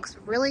looks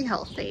really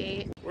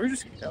healthy. We're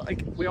just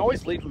like, we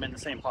always leave them in the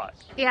same pot.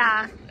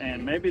 Yeah.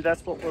 And maybe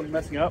that's what we're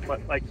messing up,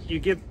 but like they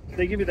give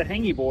you the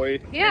hangy boy.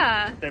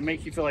 Yeah. That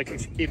makes you feel like you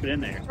should keep it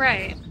in there.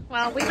 Right.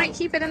 Well, we might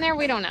keep it in there.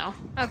 We don't know.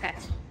 Okay.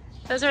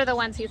 Those are the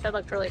ones you said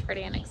looked really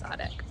pretty and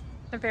exotic.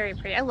 They're very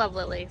pretty. I love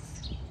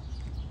lilies.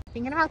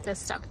 Thinking about this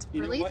stuff, it's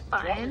really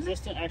fun. Drought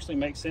resistant actually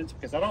makes sense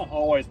because I don't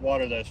always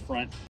water those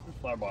front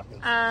flower boxes.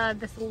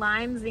 This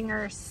lime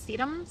zinger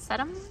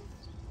sedum,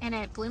 and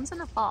it blooms in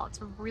the fall. It's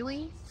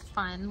really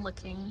fun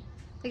looking.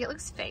 Like it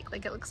looks fake,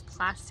 like it looks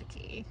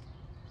plasticky.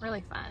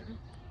 Really fun.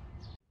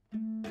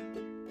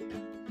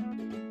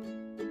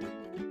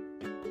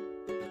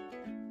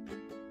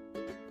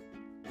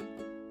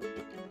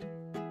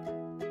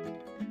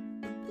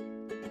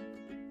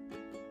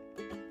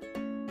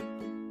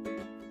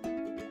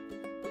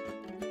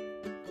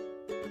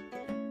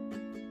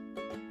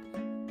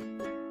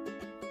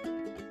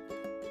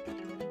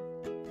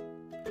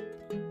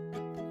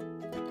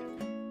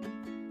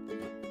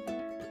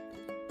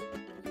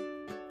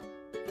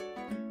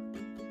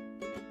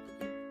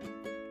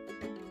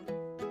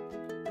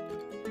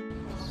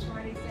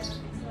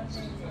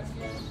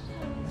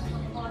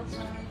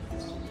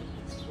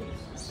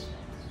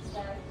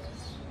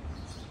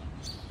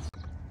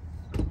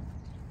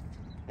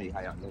 Hey,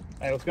 how y'all doing?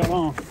 Hey, what's going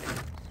on?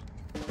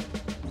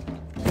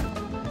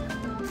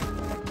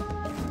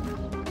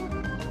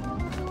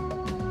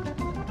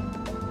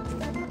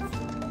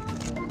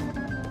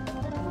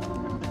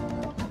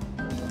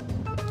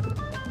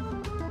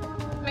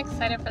 I'm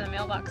excited for the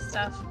mailbox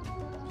stuff.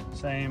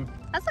 Same.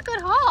 That's a good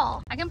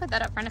haul. I can put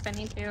that up front if I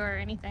need to or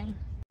anything.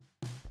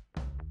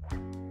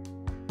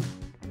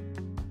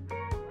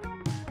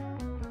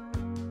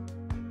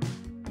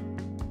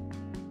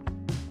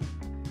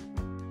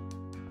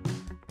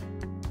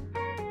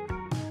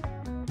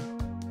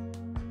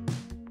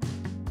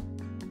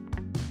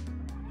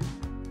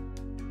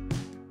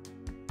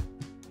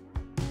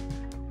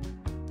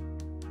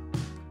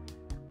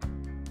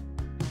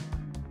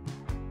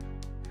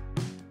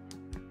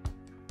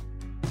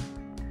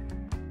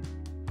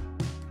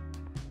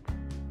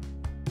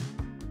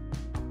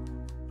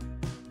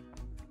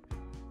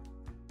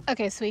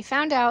 Okay, so we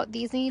found out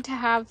these need to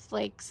have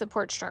like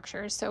support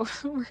structures, so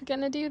we're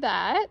gonna do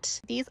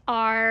that. These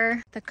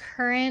are the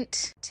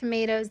current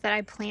tomatoes that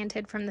I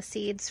planted from the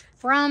seeds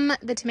from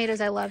the tomatoes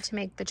I love to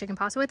make the chicken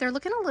pasta with. They're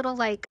looking a little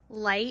like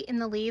light in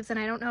the leaves, and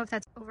I don't know if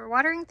that's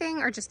overwatering thing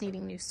or just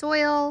needing new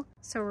soil.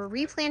 So we're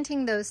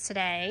replanting those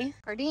today.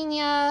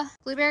 Gardenia,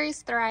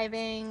 blueberries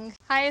thriving,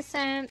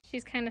 hyacinth,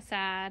 she's kind of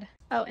sad.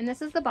 Oh, and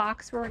this is the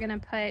box where we're gonna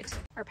put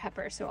our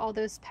peppers. So all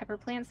those pepper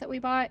plants that we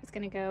bought is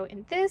gonna go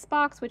in this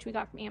box, which we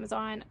got from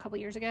Amazon a couple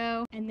years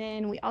ago. And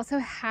then we also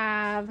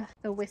have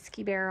the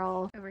whiskey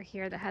barrel over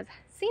here that has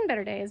seen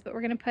better days, but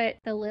we're gonna put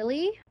the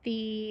lily,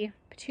 the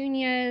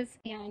petunias,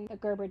 and the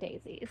Gerber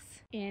daisies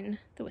in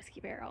the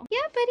whiskey barrel. Yeah,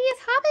 buddy,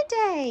 it's Hobbit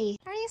Day.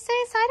 Are you so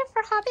excited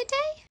for Hobbit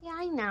Day? Yeah,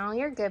 I know,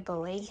 you're a good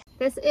boy.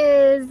 This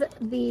is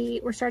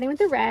we're starting with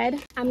the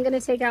red. I'm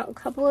gonna take out a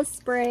couple of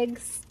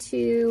sprigs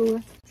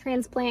to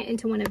transplant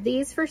into one of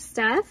these for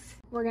Steph.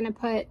 We're gonna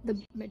put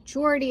the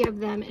majority of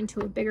them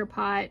into a bigger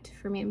pot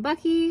for me and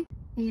Bucky,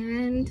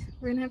 and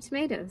we're gonna have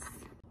tomatoes.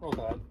 Oh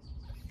God.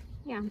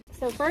 Yeah,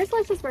 so first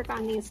let's just work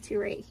on these two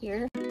right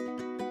here.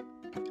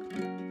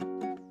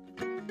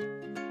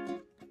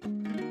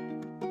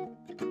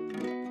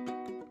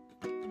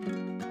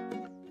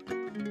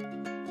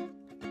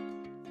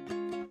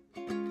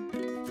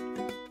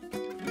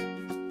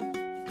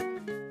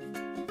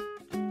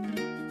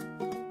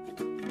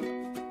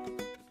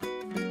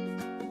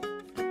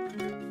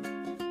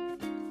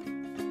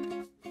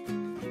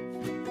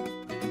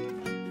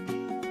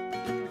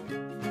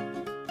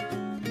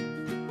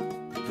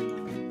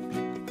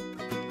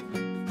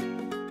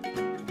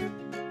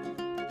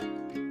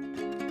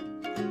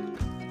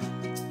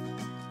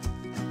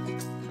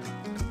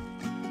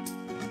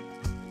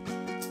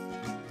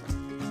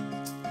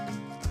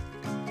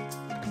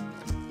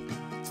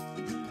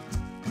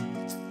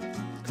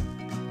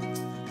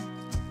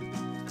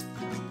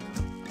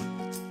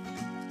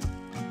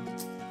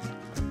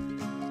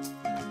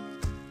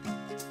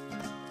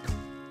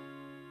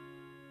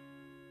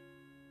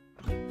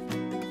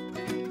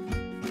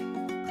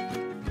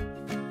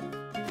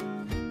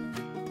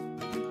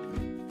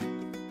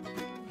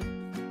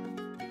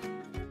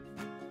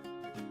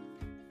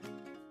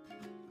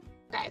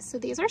 guys, so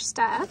these are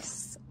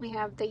Steph's. We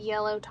have the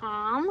yellow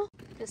Tom.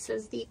 This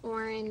is the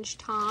orange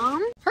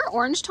Tom. Her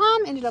orange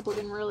Tom ended up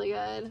looking really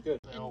good.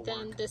 And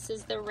then this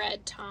is the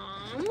red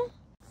Tom.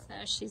 So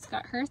she's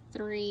got her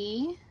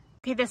 3.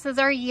 Okay, this is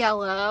our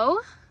yellow.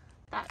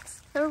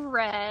 That's the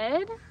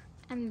red.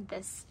 And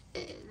this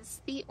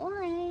is the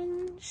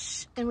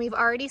orange. And we've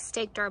already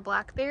staked our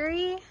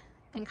blackberry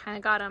and kind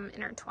of got them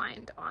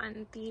intertwined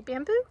on the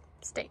bamboo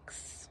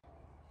stakes.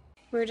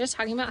 We were just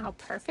talking about how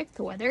perfect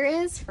the weather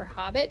is for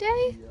Hobbit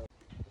Day.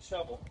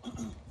 Shovel.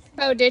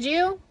 Oh, did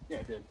you? Yeah,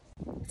 I did.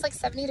 It's like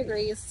 70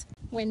 degrees,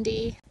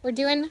 windy. We're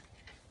doing, oh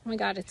my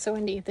God, it's so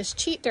windy. This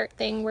cheat dirt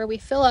thing where we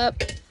fill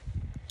up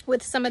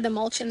with some of the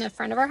mulch in the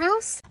front of our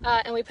house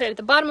and we put it at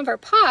the bottom of our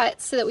pot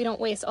so that we don't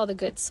waste all the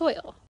good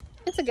soil.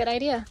 It's a good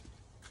idea.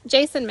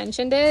 Jason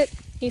mentioned it.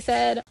 He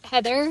said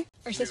Heather,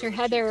 our sister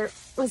Heather,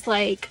 was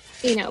like,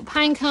 you know,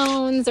 pine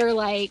cones or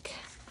like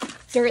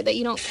dirt that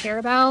you don't care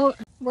about.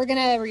 We're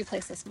gonna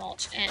replace this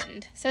mulch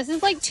end. So this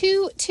is like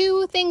two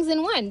things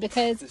in one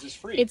because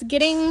it's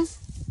getting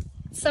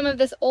some of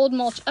this old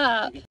mulch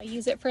up. I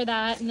use it for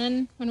that, and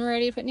then when we're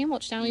ready to put new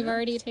mulch down, we've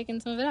already taken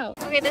some of it out.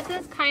 Okay, this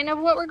is kind of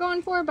what we're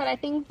going for, but I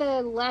think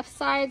the left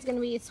side is gonna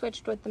be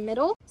switched with the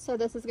middle. So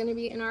this is gonna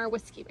be in our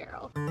whiskey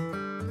barrel.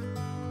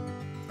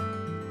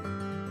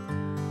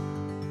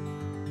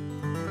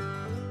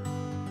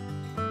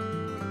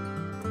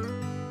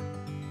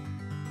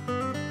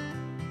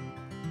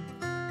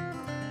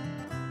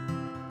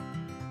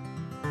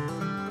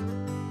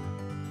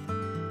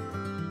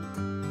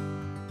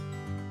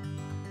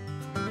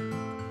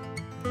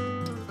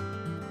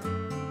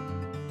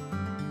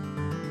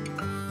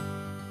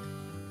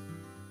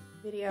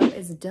 Video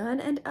is done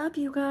and up,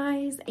 you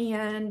guys,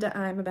 and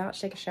I'm about to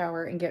take a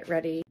shower and get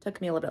ready. Took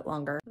me a little bit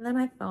longer than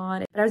I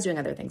thought, but I was doing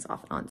other things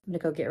off and on. I'm gonna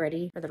go get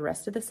ready for the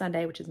rest of the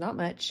Sunday, which is not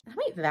much. I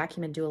might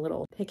vacuum and do a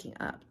little picking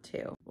up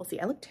too. We'll see.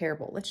 I look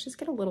terrible. Let's just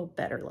get a little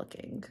better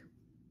looking.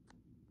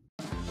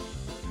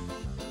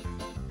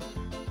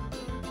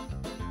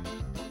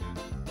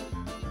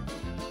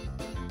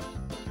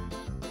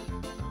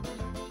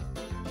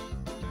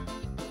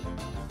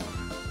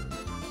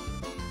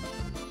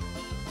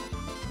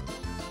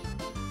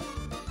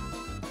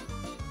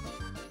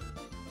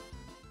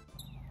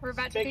 We're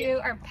about to do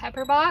our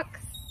pepper box,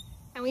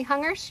 and we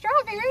hung our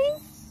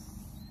strawberries.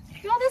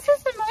 Y'all, this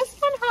is the most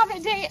fun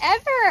Hobbit Day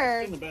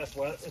ever. It's been the best.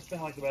 It's been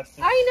like the best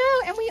thing.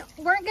 I know, and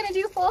we weren't gonna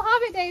do full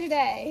Hobbit Day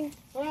today.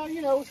 Well,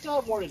 you know, we still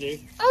have more to do.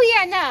 Oh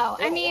yeah, no,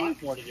 I mean,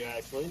 lots more to do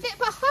actually.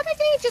 But Hobbit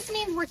Day just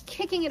means we're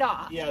kicking it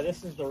off. Yeah,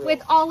 this is the real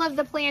with all of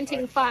the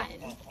planting fun.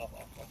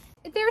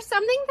 There's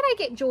something that I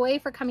get joy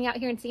for coming out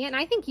here and seeing it, and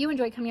I think you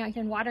enjoy coming out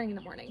here and watering in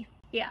the morning.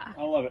 Yeah.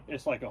 I love it.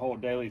 It's like a whole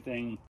daily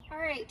thing. All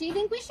right, do you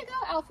think we should go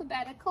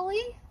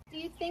alphabetically? Do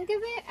you think of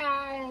it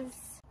as,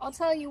 I'll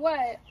tell you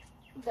what,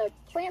 the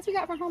plants we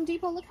got from Home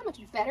Depot, look how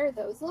much better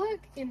those look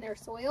in their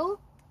soil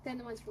than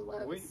the ones from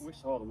Lowe's. We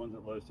saw the ones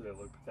at Lowe's today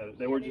look pathetic.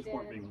 They weren't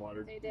being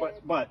watered.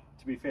 But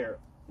to be fair,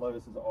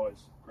 Lowe's is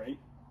always great.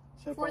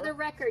 So for the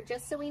record,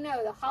 just so we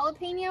know, the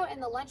jalapeno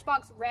and the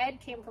lunchbox red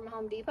came from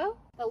Home Depot.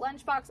 The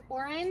lunchbox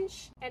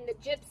orange and the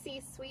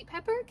gypsy sweet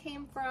pepper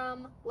came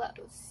from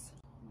Lowe's.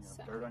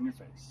 So. Dirt on your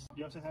face.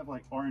 You also have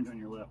like orange on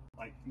your lip.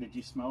 Like, did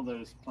you smell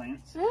those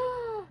plants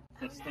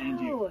that stained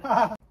you?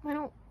 I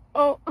don't.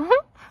 Oh.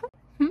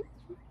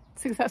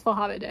 Successful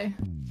Hobbit Day.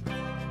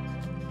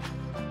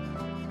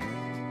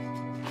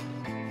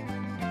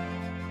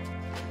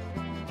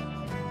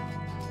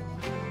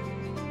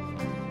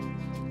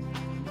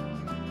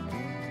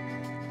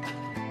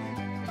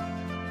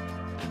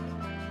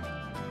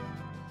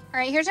 All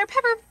right, here's our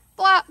pepper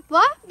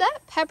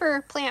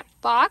plant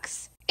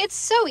box. It's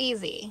so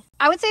easy.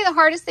 I would say the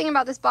hardest thing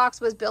about this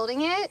box was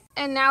building it,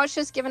 and now it's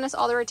just giving us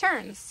all the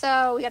returns.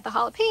 So we got the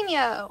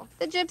jalapeno,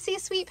 the gypsy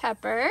sweet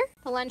pepper,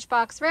 the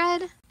lunchbox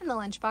red, and the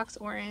lunchbox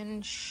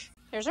orange.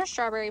 There's our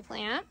strawberry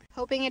plant.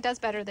 Hoping it does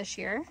better this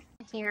year.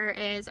 Here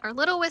is our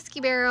little whiskey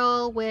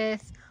barrel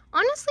with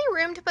honestly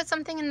room to put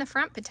something in the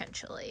front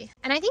potentially.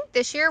 And I think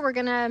this year we're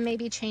gonna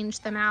maybe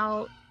change them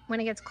out when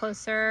it gets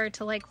closer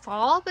to like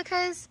fall,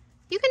 because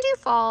you can do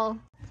fall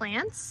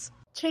plants.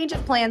 Change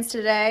of plans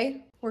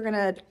today. We're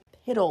gonna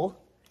piddle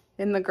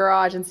in the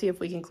garage and see if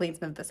we can clean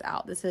some of this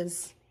out. We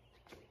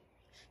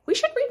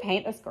should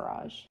repaint this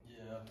garage.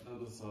 Yeah, that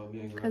was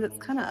because it's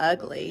kind of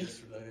ugly.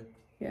 Yesterday.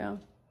 Yeah,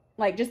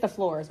 like just the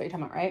floor is what you're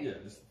talking about, right? Yeah,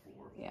 just the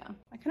floor. Yeah,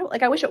 I kind of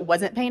like. I wish it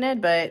wasn't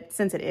painted, but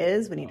since it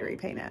is, we need to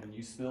repaint it. When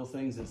you smell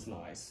things, it's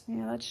nice.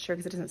 Yeah, that's true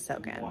because it doesn't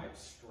soak in. Wipe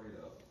straight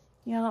up.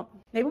 Yeah,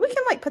 maybe we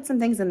can like put some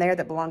things in there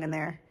that belong in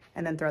there,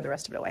 and then throw the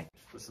rest of it away.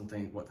 Put some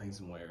things. What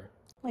things and where?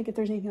 Like if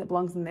there's anything that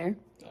belongs in there.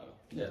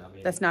 Yeah, I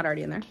mean, that's not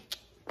already in there.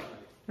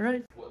 All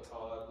right. What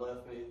Todd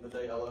left me the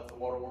day I left the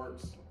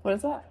waterworks. What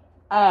is that?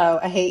 Oh,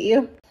 I hate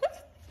you.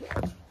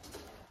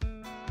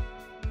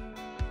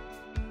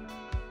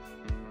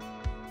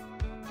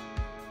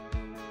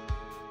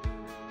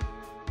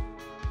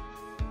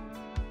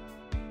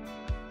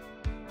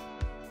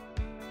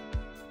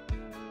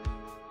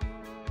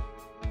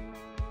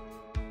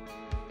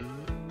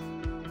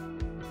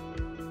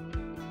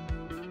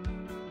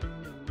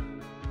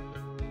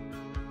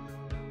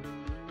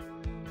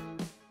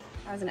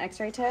 I was an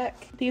x-ray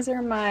tech. These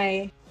are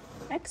my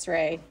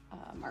x-ray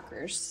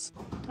markers.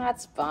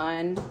 That's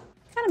fun.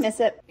 Kind of miss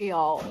it.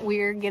 Y'all,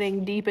 we're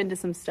getting deep into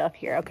some stuff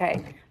here.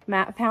 Okay,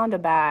 Matt found a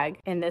bag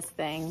in this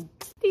thing.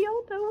 Do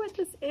y'all know what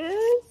this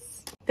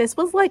is? This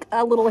was like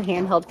a little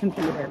handheld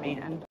computer,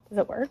 man. Does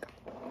it work?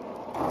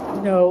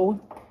 No.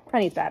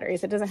 Probably needs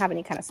batteries. It doesn't have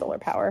any kind of solar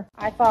power.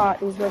 I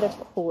thought these were the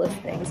coolest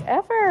things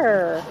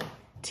ever.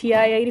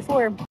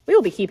 TI-84. We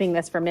will be keeping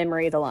this for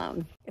memories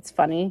alone. It's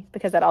funny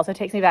because that also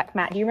takes me back.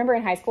 Matt, do you remember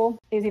in high school?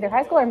 It was either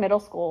high school or middle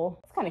school.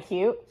 It's kind of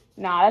cute.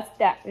 Nah, that's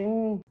that.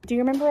 Do you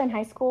remember in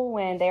high school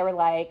when they were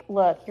like,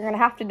 look, you're going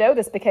to have to know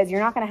this because you're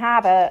not going to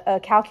have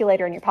a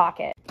calculator in your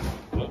pocket?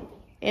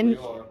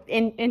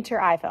 Enter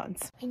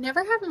iPhones. I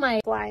never have my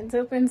blinds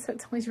open, so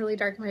it's always really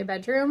dark in my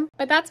bedroom.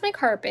 But that's my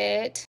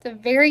carpet. It's a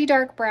very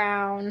dark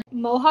brown.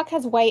 Mohawk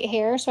has white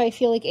hair, so I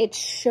feel like it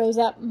shows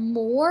up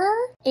more.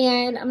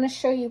 And I'm going to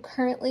show you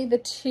currently the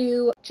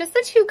two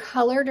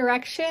color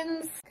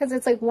directions, because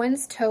it's like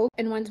one's taupe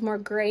and one's more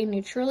gray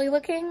neutrally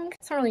looking.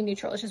 It's not really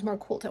neutral, it's just more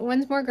cool tone.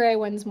 One's more gray,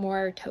 one's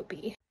more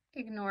taupey.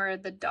 Ignore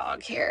the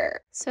dog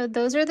here. So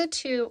those are the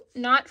two,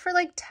 not for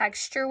like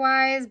texture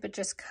wise, but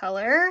just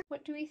color.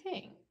 What do we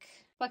think?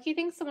 Lucky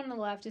thinks the one on the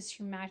left is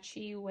too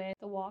matchy with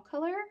the wall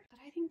color, but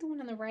I think the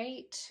one on the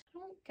right, I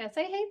don't guess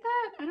I hate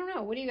that. I don't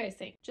know. What do you guys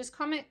think? Just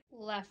comment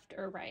left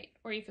or right,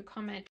 or you could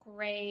comment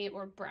gray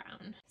or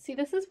brown. See,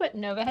 this is what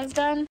Nova has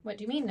done. What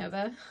do you mean,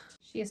 Nova?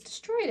 She has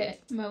destroyed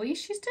it. Moe,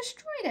 she's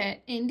destroyed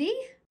it. Indy?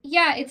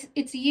 Yeah,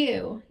 it's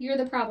you. You're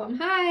the problem.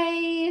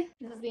 Hi!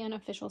 This is the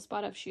unofficial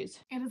spot of shoes.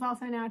 It is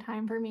also now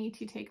time for me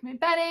to take my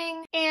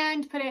bedding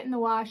and put it in the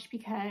wash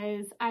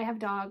because I have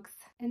dogs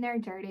and they're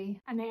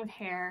dirty and they have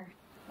hair.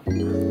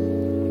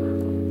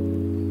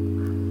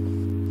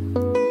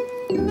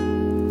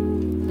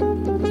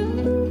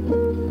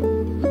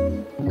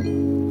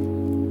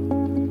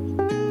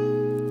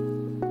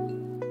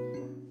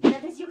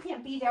 Because you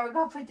can't be there, we're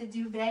gonna put the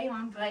duvet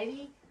on,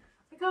 baby.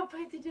 We're gonna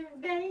put the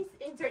duvets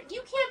in there.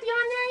 You can't be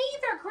on there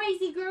either,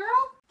 crazy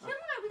girl. Come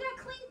on,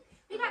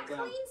 we got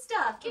clean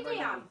stuff. Get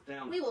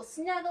down. We will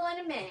snuggle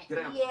in a minute.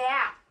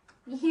 Yeah.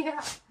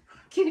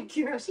 Good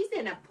girl. She's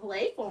in a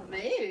playful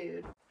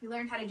mood. You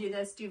learned how to do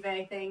this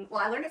duvet thing. Well,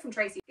 I learned it from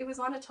Tracy. It was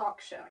on a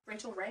talk show.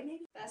 Rachel Ray,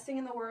 maybe? Best thing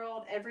in the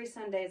world every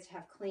Sunday is to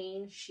have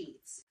clean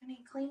sheets. I mean,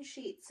 clean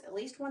sheets at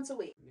least once a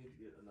week. We need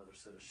to get another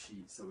set of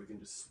sheets so we can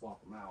just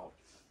swap them out.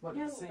 But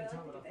No, at the same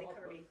time, but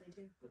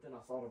then I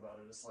thought about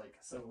it. It's like,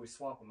 so we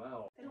swap them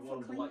out. They don't We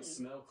want them feel to like clean.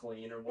 smell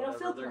clean or They don't whatever.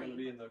 feel They're going to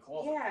clean. be in the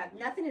closet. Yeah,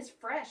 nothing is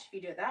fresh if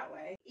you do it that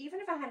way. Even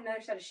if I had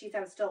another set of sheets,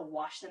 I would still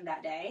wash them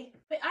that day.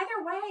 But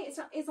either way, it's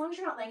not, as long as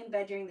you're not laying in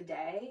bed during the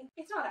day,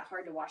 it's not that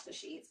hard to wash the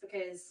sheets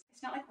because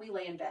it's not like we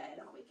lay in bed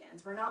on the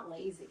weekends. We're not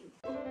lazy.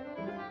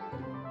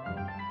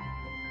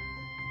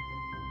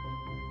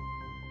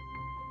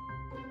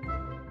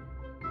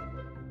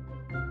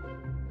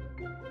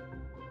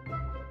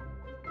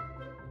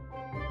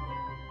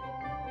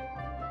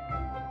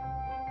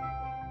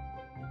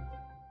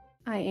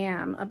 I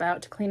am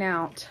about to clean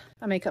out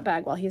a makeup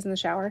bag while he's in the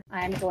shower.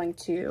 I'm going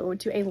to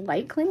do a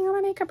light cleaning on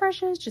my makeup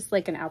brushes, just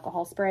like an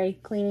alcohol spray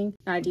cleaning,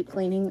 not a deep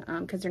cleaning,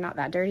 because they're not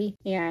that dirty.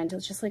 And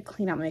let's just like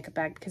clean out my makeup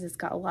bag because it's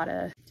got a lot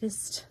of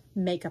just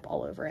makeup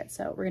all over it.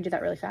 So we're gonna do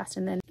that really fast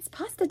and then it's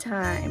pasta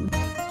time.